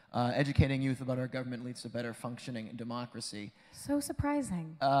one. Educating youth about our government leads to better functioning democracy. So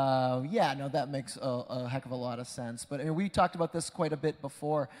surprising. Yeah, no, that makes a heck of a lot of sense. But we talked about this quite a bit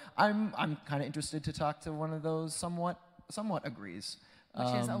before. I'm kind of interested to talk to one of those somewhat agrees. Which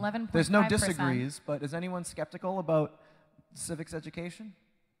is 11.5%. There's no disagrees, but is anyone skeptical about civics education?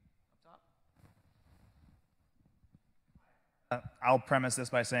 I'll premise this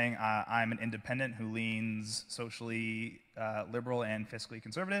by saying I'm an independent who leans socially liberal and fiscally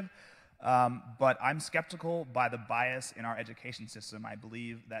conservative, but I'm skeptical by the bias in our education system. I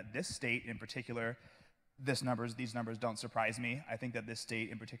believe that this state in particular, these numbers don't surprise me. I think that this state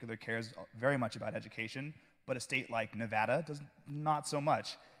in particular cares very much about education, but a state like Nevada does not so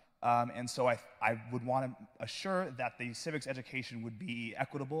much. And so I would want to assure that the civics education would be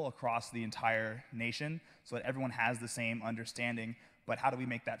equitable across the entire nation so that everyone has the same understanding, but how do we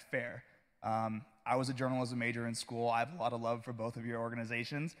make that fair? I was a journalism major in school. I have a lot of love for both of your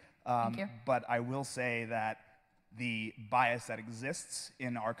organizations. Thank you. But I will say that the bias that exists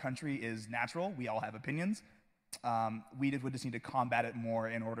in our country is natural. We all have opinions. We would just need to combat it more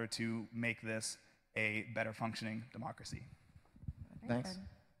in order to make this a better functioning democracy. Very Thanks. good.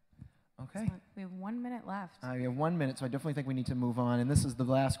 Okay. Excellent. We have 1 minute left. We have 1 minute, so I definitely think we need to move on. And this is the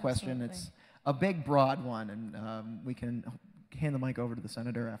last question. Absolutely. It's a big, broad one, and we can hand the mic over to the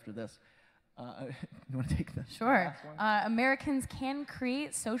senator after this. You want to take this? Sure. Americans can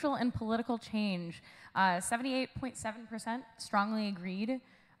create social and political change. 78.7% strongly agreed.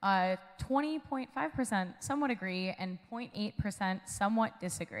 20.5% somewhat agree, and 0.8% somewhat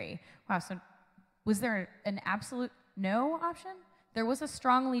disagree. Wow, so was there an absolute no option? There was a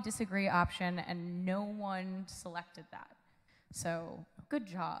strongly disagree option, and no one selected that. So good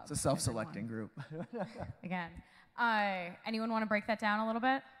job. It's a self-selecting group. Again. Anyone want to break that down a little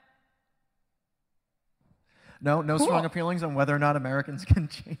bit? No Cool. strong feelings on whether or not Americans can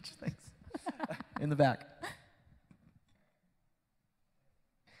change things. In the back.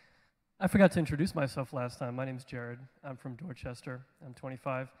 I forgot to introduce myself last time. My name's Jared. I'm from Dorchester. I'm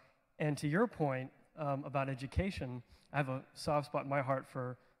 25. And to your point about education, I have a soft spot in my heart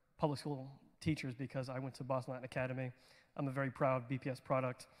for public school teachers because I went to Boston Latin Academy. I'm a very proud BPS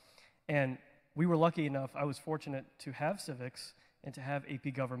product. And we were lucky enough, I was fortunate to have civics and to have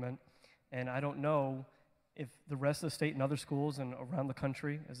AP government. And I don't know if the rest of the state and other schools and around the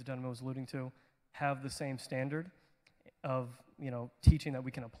country, as the gentleman was alluding to, have the same standard of teaching that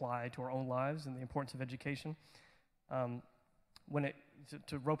we can apply to our own lives and the importance of education.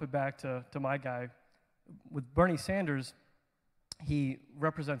 To rope it back to my guy, with Bernie Sanders, he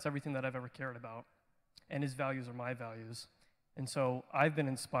represents everything that I've ever cared about, and his values are my values. And so I've been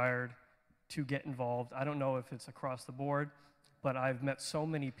inspired to get involved. I don't know if it's across the board, but I've met so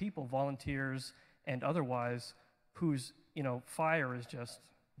many people, volunteers and otherwise, whose fire is just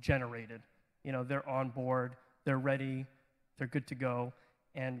generated. They're on board, they're ready, they're good to go.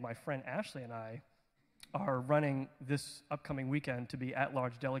 And my friend Ashley and I are running this upcoming weekend to be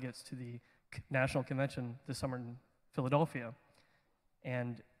at-large delegates to the National Convention this summer in Philadelphia.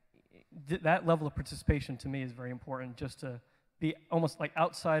 And that level of participation to me is very important, just to be almost like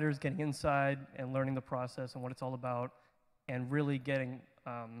outsiders getting inside and learning the process and what it's all about, and really getting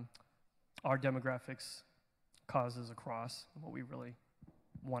our demographics causes across, what we really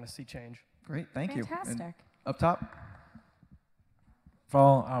want to see change. Great, thank you. Fantastic. And up top.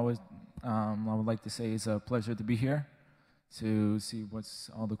 All, I would like to say it's a pleasure to be here to see what's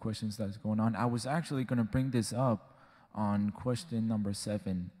all the questions that's going on. I was actually going to bring this up on question number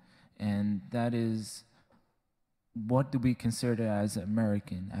 7, and that is, what do we consider as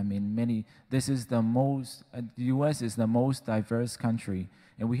American? I mean, this is the U.S. is the most diverse country,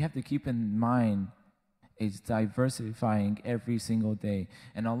 and we have to keep in mind it's diversifying every single day.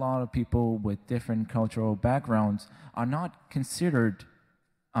 And a lot of people with different cultural backgrounds are not considered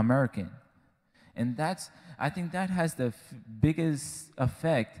American. And I think that has the biggest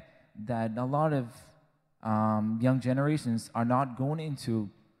effect, that a lot of young generations are not going into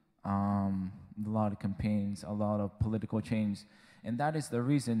a lot of campaigns, a lot of political change. And that is the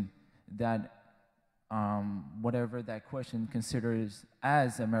reason that whatever that question considers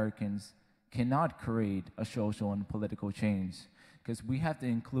as Americans cannot create a social and political change, because we have to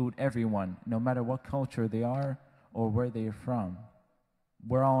include everyone, no matter what culture they are or where they are from.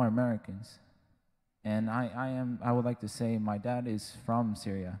 We're all Americans. And I would like to say my dad is from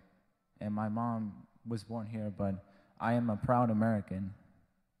Syria, and my mom was born here, but I am a proud American,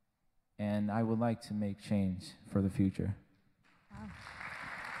 and I would like to make change for the future. Wow.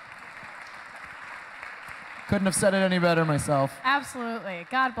 Couldn't have said it any better myself. Absolutely.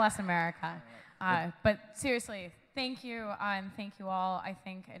 God bless America. But seriously, thank you, and thank you all. I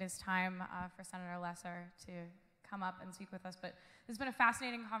think it is time for Senator Lesser to come up and speak with us. But this has been a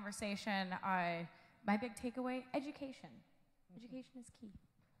fascinating conversation. My big takeaway, education. Education is key.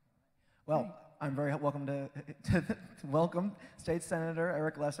 Well, I'm very welcome to welcome State Senator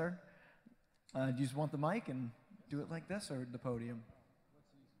Eric Lesser. Do you just want the mic and do it like this, or the podium?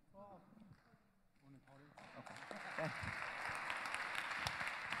 Okay.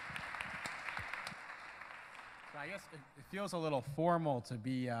 I guess it feels a little formal to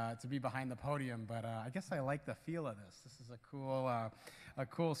be behind the podium, but I guess I like the feel of this. This is a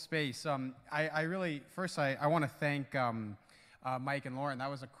cool space. I really first I want to thank Mike and Lauren. That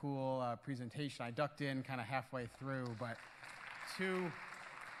was a cool presentation. I ducked in kind of halfway through, but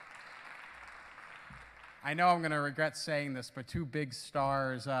I know I'm going to regret saying this, but two big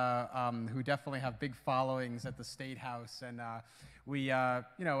stars who definitely have big followings at the State House. And we,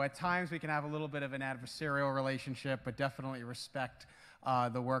 at times we can have a little bit of an adversarial relationship, but definitely respect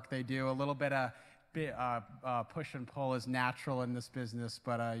the work they do. A little bit of push and pull is natural in this business,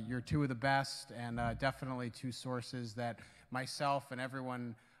 but you're two of the best, and definitely two sources that myself and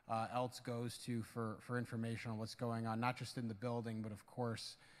everyone else goes to for information on what's going on, not just in the building, but of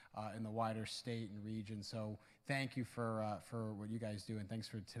course in the wider state and region. So thank you for what you guys do, and thanks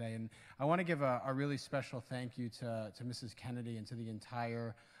for today. And I want to give a really special thank you to Mrs. Kennedy and to the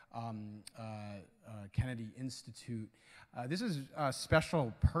entire Kennedy Institute. This is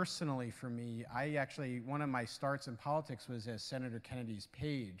special personally for me. One of my starts in politics was as Senator Kennedy's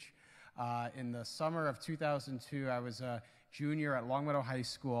page. In the summer of 2002, I was a junior at Longmeadow High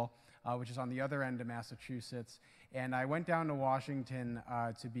School, which is on the other end of Massachusetts, and I went down to Washington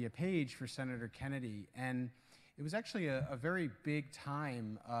to be a page for Senator Kennedy. And it was actually a very big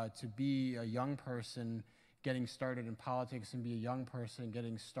time to be a young person getting started in politics and be a young person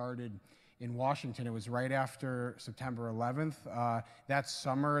getting started in Washington. It was right after September 11th. That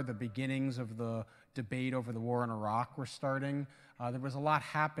summer, the beginnings of the debate over the war in Iraq were starting. There was a lot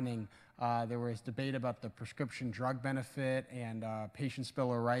happening. There was debate about the prescription drug benefit and Patient's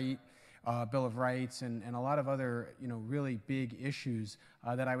Bill of Rights, and a lot of other really big issues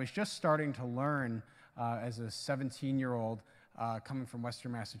that I was just starting to learn as a 17-year-old coming from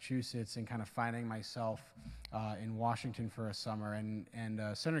Western Massachusetts and kind of finding myself in Washington for a summer. And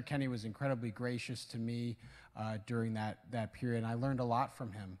Senator Kennedy was incredibly gracious to me during that period. And I learned a lot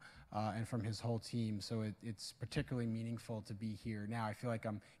from him and from his whole team. So it's particularly meaningful to be here now. I feel like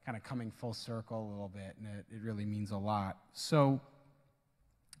I'm kind of coming full circle a little bit, and it really means a lot. So,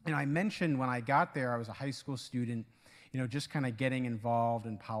 I mentioned when I got there, I was a high school student, just kind of getting involved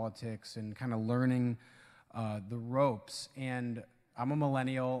in politics and kind of learning the ropes. And I'm a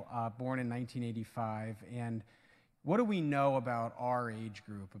millennial, born in 1985. And what do we know about our age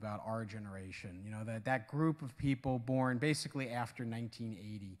group, about our generation? That group of people born basically after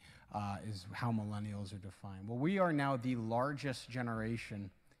 1980 is how millennials are defined. Well, we are now the largest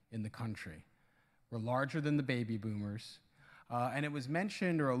generation in the country. We're larger than the baby boomers. And it was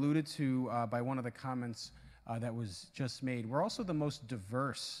mentioned or alluded to by one of the comments that was just made. We're also the most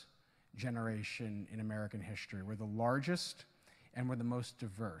diverse generation in American history. We're the largest and we're the most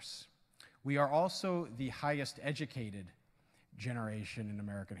diverse. We are also the highest educated generation in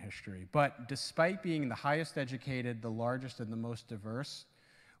American history. But despite being the highest educated, the largest, and the most diverse,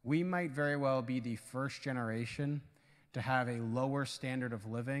 we might very well be the first generation to have a lower standard of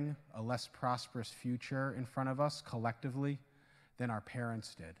living, a less prosperous future in front of us collectively than our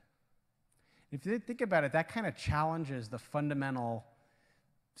parents did. If you think about it, that kind of challenges the fundamental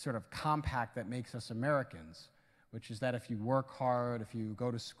sort of compact that makes us Americans, which is that if you work hard, if you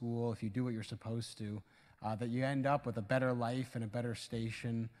go to school, if you do what you're supposed to, that you end up with a better life and a better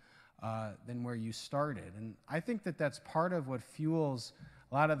station than where you started. And I think that that's part of what fuels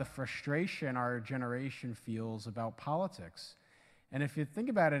a lot of the frustration our generation feels about politics. And if you think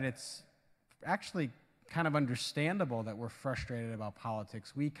about it, it's actually kind of understandable that we're frustrated about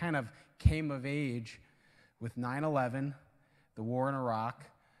politics. We kind of came of age with 9/11, the war in Iraq,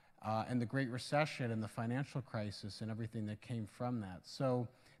 and the Great Recession and the financial crisis and everything that came from that. So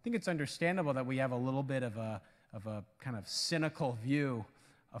I think it's understandable that we have a little bit of a kind of cynical view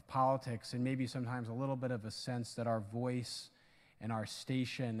of politics, and maybe sometimes a little bit of a sense that our voice and our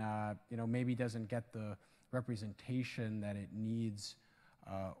station, maybe doesn't get the representation that it needs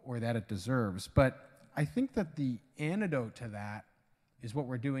or that it deserves. But I think that the antidote to that is what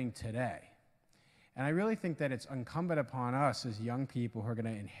we're doing today. And I really think that it's incumbent upon us as young people who are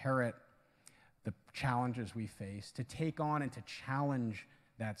going to inherit the challenges we face to take on and to challenge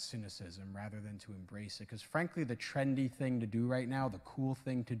that cynicism rather than to embrace it. Because frankly, the trendy thing to do right now, the cool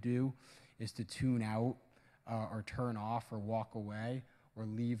thing to do, is to tune out or turn off or walk away or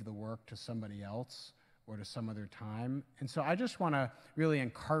leave the work to somebody else or to some other time. And so I just want to really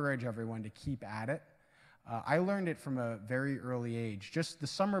encourage everyone to keep at it. I learned it from a very early age. Just the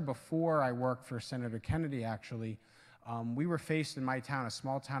summer before I worked for Senator Kennedy, actually, we were faced in my town, a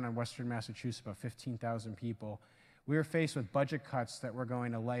small town in western Massachusetts, about 15,000 people. We were faced with budget cuts that were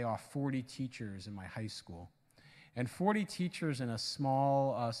going to lay off 40 teachers in my high school. And 40 teachers in a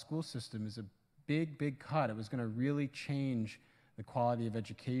small school system is a big, big cut. It was going to really change the quality of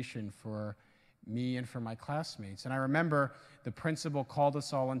education for me and for my classmates. And I remember the principal called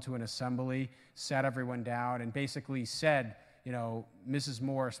us all into an assembly, sat everyone down, and basically said, Mrs.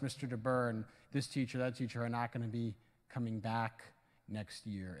 Morris, Mr. DeBurn, this teacher, that teacher are not going to be coming back next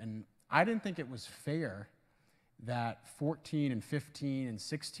year. And I didn't think it was fair that 14 and 15 and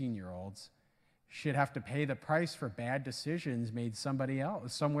 16-year-olds should have to pay the price for bad decisions made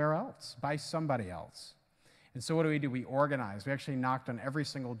somewhere else, by somebody else. And so what do? We organized. We actually knocked on every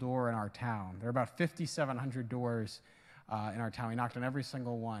single door in our town. There are about 5,700 doors in our town. We knocked on every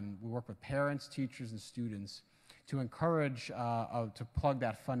single one. We worked with parents, teachers, and students to encourage, to plug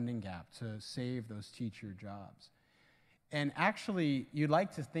that funding gap, to save those teacher jobs. And actually, you'd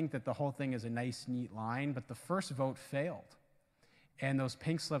like to think that the whole thing is a nice, neat line, but the first vote failed. And those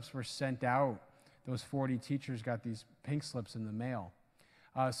pink slips were sent out. Those 40 teachers got these pink slips in the mail.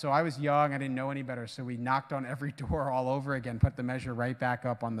 So I was young, I didn't know any better, so we knocked on every door all over again, put the measure right back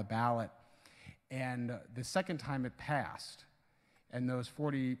up on the ballot. And the second time it passed, and those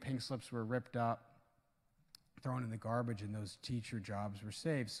 40 pink slips were ripped up, thrown in the garbage, and those teacher jobs were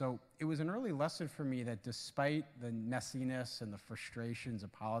saved. So it was an early lesson for me that despite the messiness and the frustrations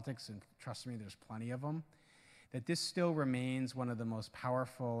of politics, and trust me, there's plenty of them, that this still remains one of the most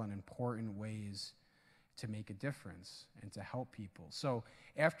powerful and important ways to make a difference and to help people. So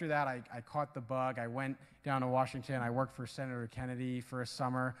after that, I caught the bug. I went down to Washington. I worked for Senator Kennedy for a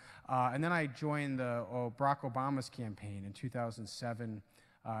summer. And then I joined Barack Obama's campaign in 2007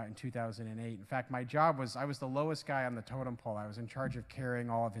 and 2008. In fact, my job was, I was the lowest guy on the totem pole. I was in charge of carrying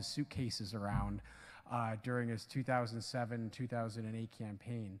all of his suitcases around during his 2007-2008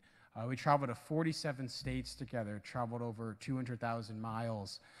 campaign. We traveled to 47 states together, traveled over 200,000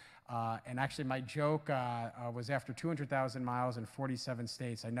 miles. And actually, my joke was after 200,000 miles in 47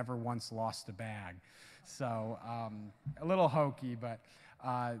 states, I never once lost a bag. So a little hokey, but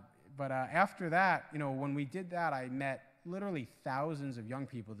after that, you know, when we did that, I met literally thousands of young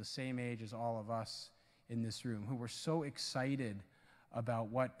people the same age as all of us in this room who were so excited about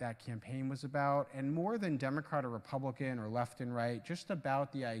what that campaign was about, and more than Democrat or Republican or left and right, just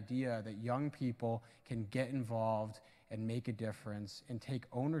about the idea that young people can get involved and make a difference and take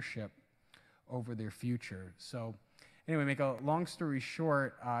ownership over their future. So anyway, make a long story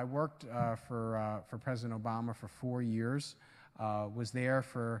short, I worked for President Obama for 4 years, was there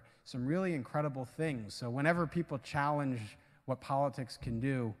for some really incredible things. So whenever people challenge what politics can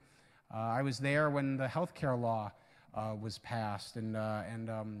do, I was there when the healthcare law was passed, and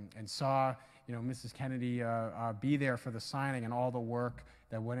saw, you know, Mrs. Kennedy be there for the signing and all the work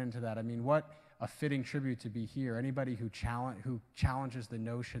that went into that. I mean, what a fitting tribute to be here. Anybody who challenges the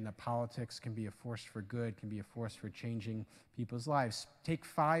notion that politics can be a force for good, can be a force for changing people's lives, take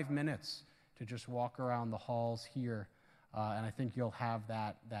 5 minutes to just walk around the halls here, and I think you'll have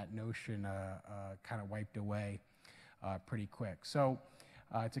that notion kind of wiped away pretty quick. So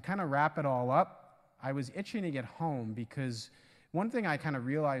to kind of wrap it all up, I was itching to get home because one thing I kind of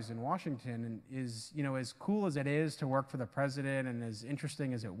realized in Washington is, you know, as cool as it is to work for the president and as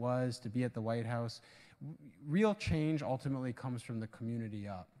interesting as it was to be at the White House, real change ultimately comes from the community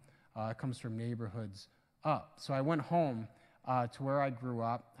up. It comes from neighborhoods up. So I went home to where I grew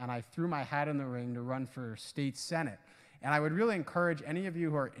up, and I threw my hat in the ring to run for state senate. And I would really encourage any of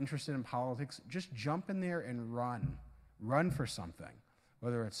you who are interested in politics, just jump in there and run. Run for something,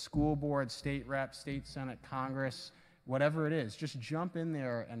 whether it's school board, state rep, state senate, Congress, whatever it is, just jump in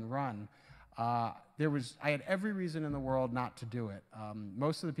there and run. I had every reason in the world not to do it.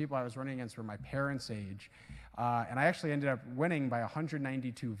 Most of the people I was running against were my parents' age, and I actually ended up winning by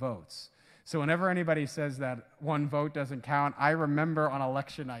 192 votes. So whenever anybody says that one vote doesn't count, I remember on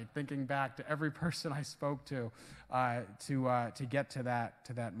election night thinking back to every person I spoke to get to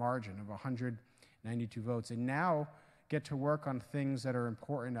that margin of 192 votes, and now get to work on things that are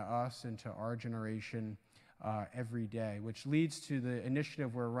important to us and to our generation every day, which leads to the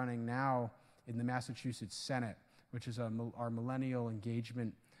initiative we're running now in the Massachusetts Senate, which is our millennial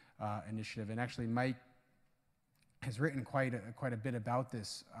engagement initiative. And actually, Mike has written quite a bit about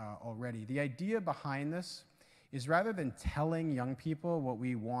this already. The idea behind this is rather than telling young people what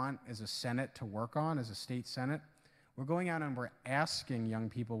we want as a Senate to work on, as a state Senate, we're going out and we're asking young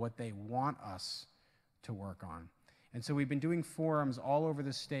people what they want us to work on. And so we've been doing forums all over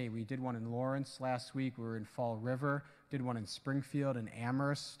the state. We did one in Lawrence last week. We were in Fall River, did one in Springfield and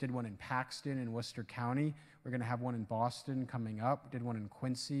Amherst, did one in Paxton and Worcester County. We're going to have one in Boston coming up. Did one in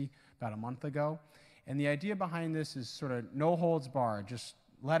Quincy about a month ago. And the idea behind this is sort of no holds barred, just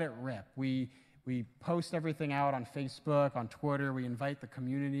let it rip. We post everything out on Facebook, on Twitter. We invite the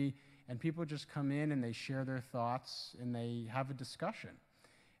community, and people just come in and they share their thoughts and they have a discussion.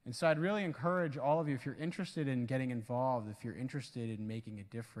 And so I'd really encourage all of you, if you're interested in getting involved, if you're interested in making a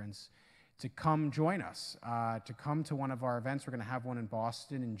difference, to come join us, to come to one of our events. We're going to have one in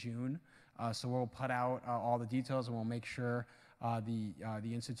Boston in June. So we'll put out all the details, and we'll make sure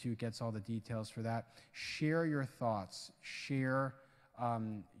The Institute gets all the details for that. Share your thoughts. Share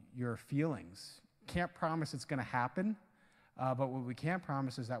your feelings. Can't promise it's going to happen, but what we can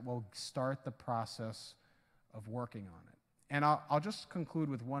promise is that we'll start the process of working on it. And I'll just conclude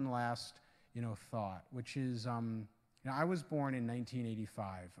with one last, thought, which is, I was born in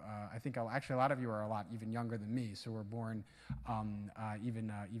 1985. I think actually a lot of you are a lot even younger than me, so we're born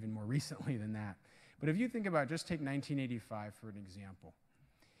even more recently than that. But if you think about, just take 1985 for an example.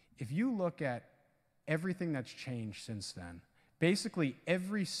 If you look at everything that's changed since then, basically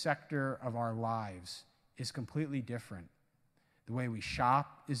every sector of our lives is completely different. The way we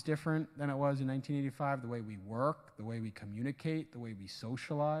shop is different than it was in 1985. The way we work, the way we communicate, the way we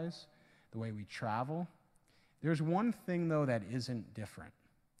socialize, the way we travel. There's one thing, though, that isn't different,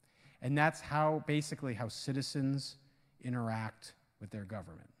 and that's basically how citizens interact with their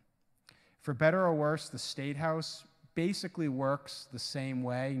government. For better or worse, the State House basically works the same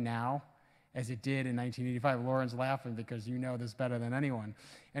way now as it did in 1985. Lauren's laughing because you know this better than anyone.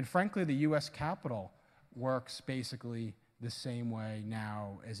 And frankly, the U.S. Capitol works basically the same way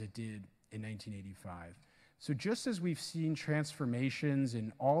now as it did in 1985. So just as we've seen transformations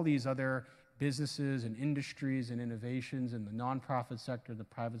in all these other businesses and industries and innovations in the nonprofit sector, the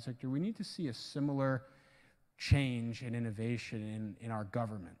private sector, we need to see a similar change and innovation in our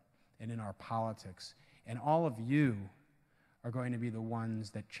government and in our politics. And all of you are going to be the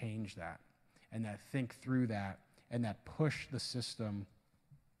ones that change that and that think through that and that push the system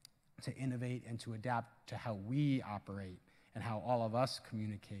to innovate and to adapt to how we operate and how all of us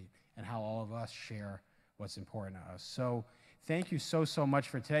communicate and how all of us share what's important to us. So thank you so much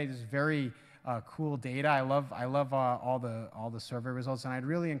for today. This is very cool data. I love all the survey results, and I'd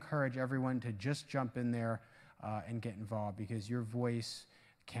really encourage everyone to just jump in there and get involved, because your voice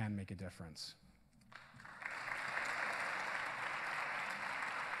can make a difference.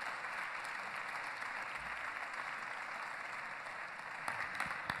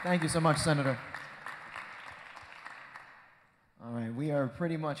 Thank you so much, Senator. All right, we are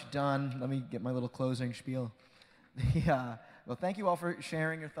pretty much done. Let me get my little closing spiel. Well, thank you all for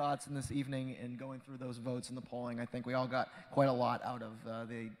sharing your thoughts in this evening and going through those votes and the polling. I think we all got quite a lot out of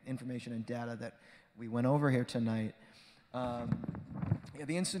the information and data that we went over here tonight.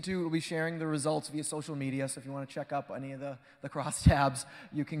 The Institute will be sharing the results via social media, so if you want to check up any of the crosstabs,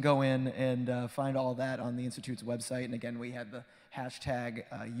 you can go in and find all that on the Institute's website. And again, we have the hashtag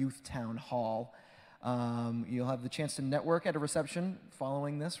YouthTownHall. You'll have the chance to network at a reception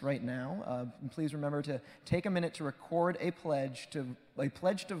following this right now. And please remember to take a minute to record a pledge to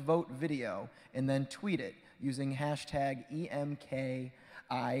vote video and then tweet it using hashtag EMKIPledge.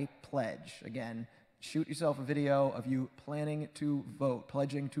 Again, shoot yourself a video of you planning to vote,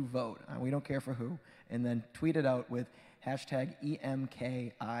 pledging to vote. We don't care for who. And then tweet it out with hashtag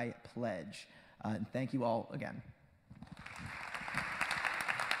EMKIPledge. And thank you all again.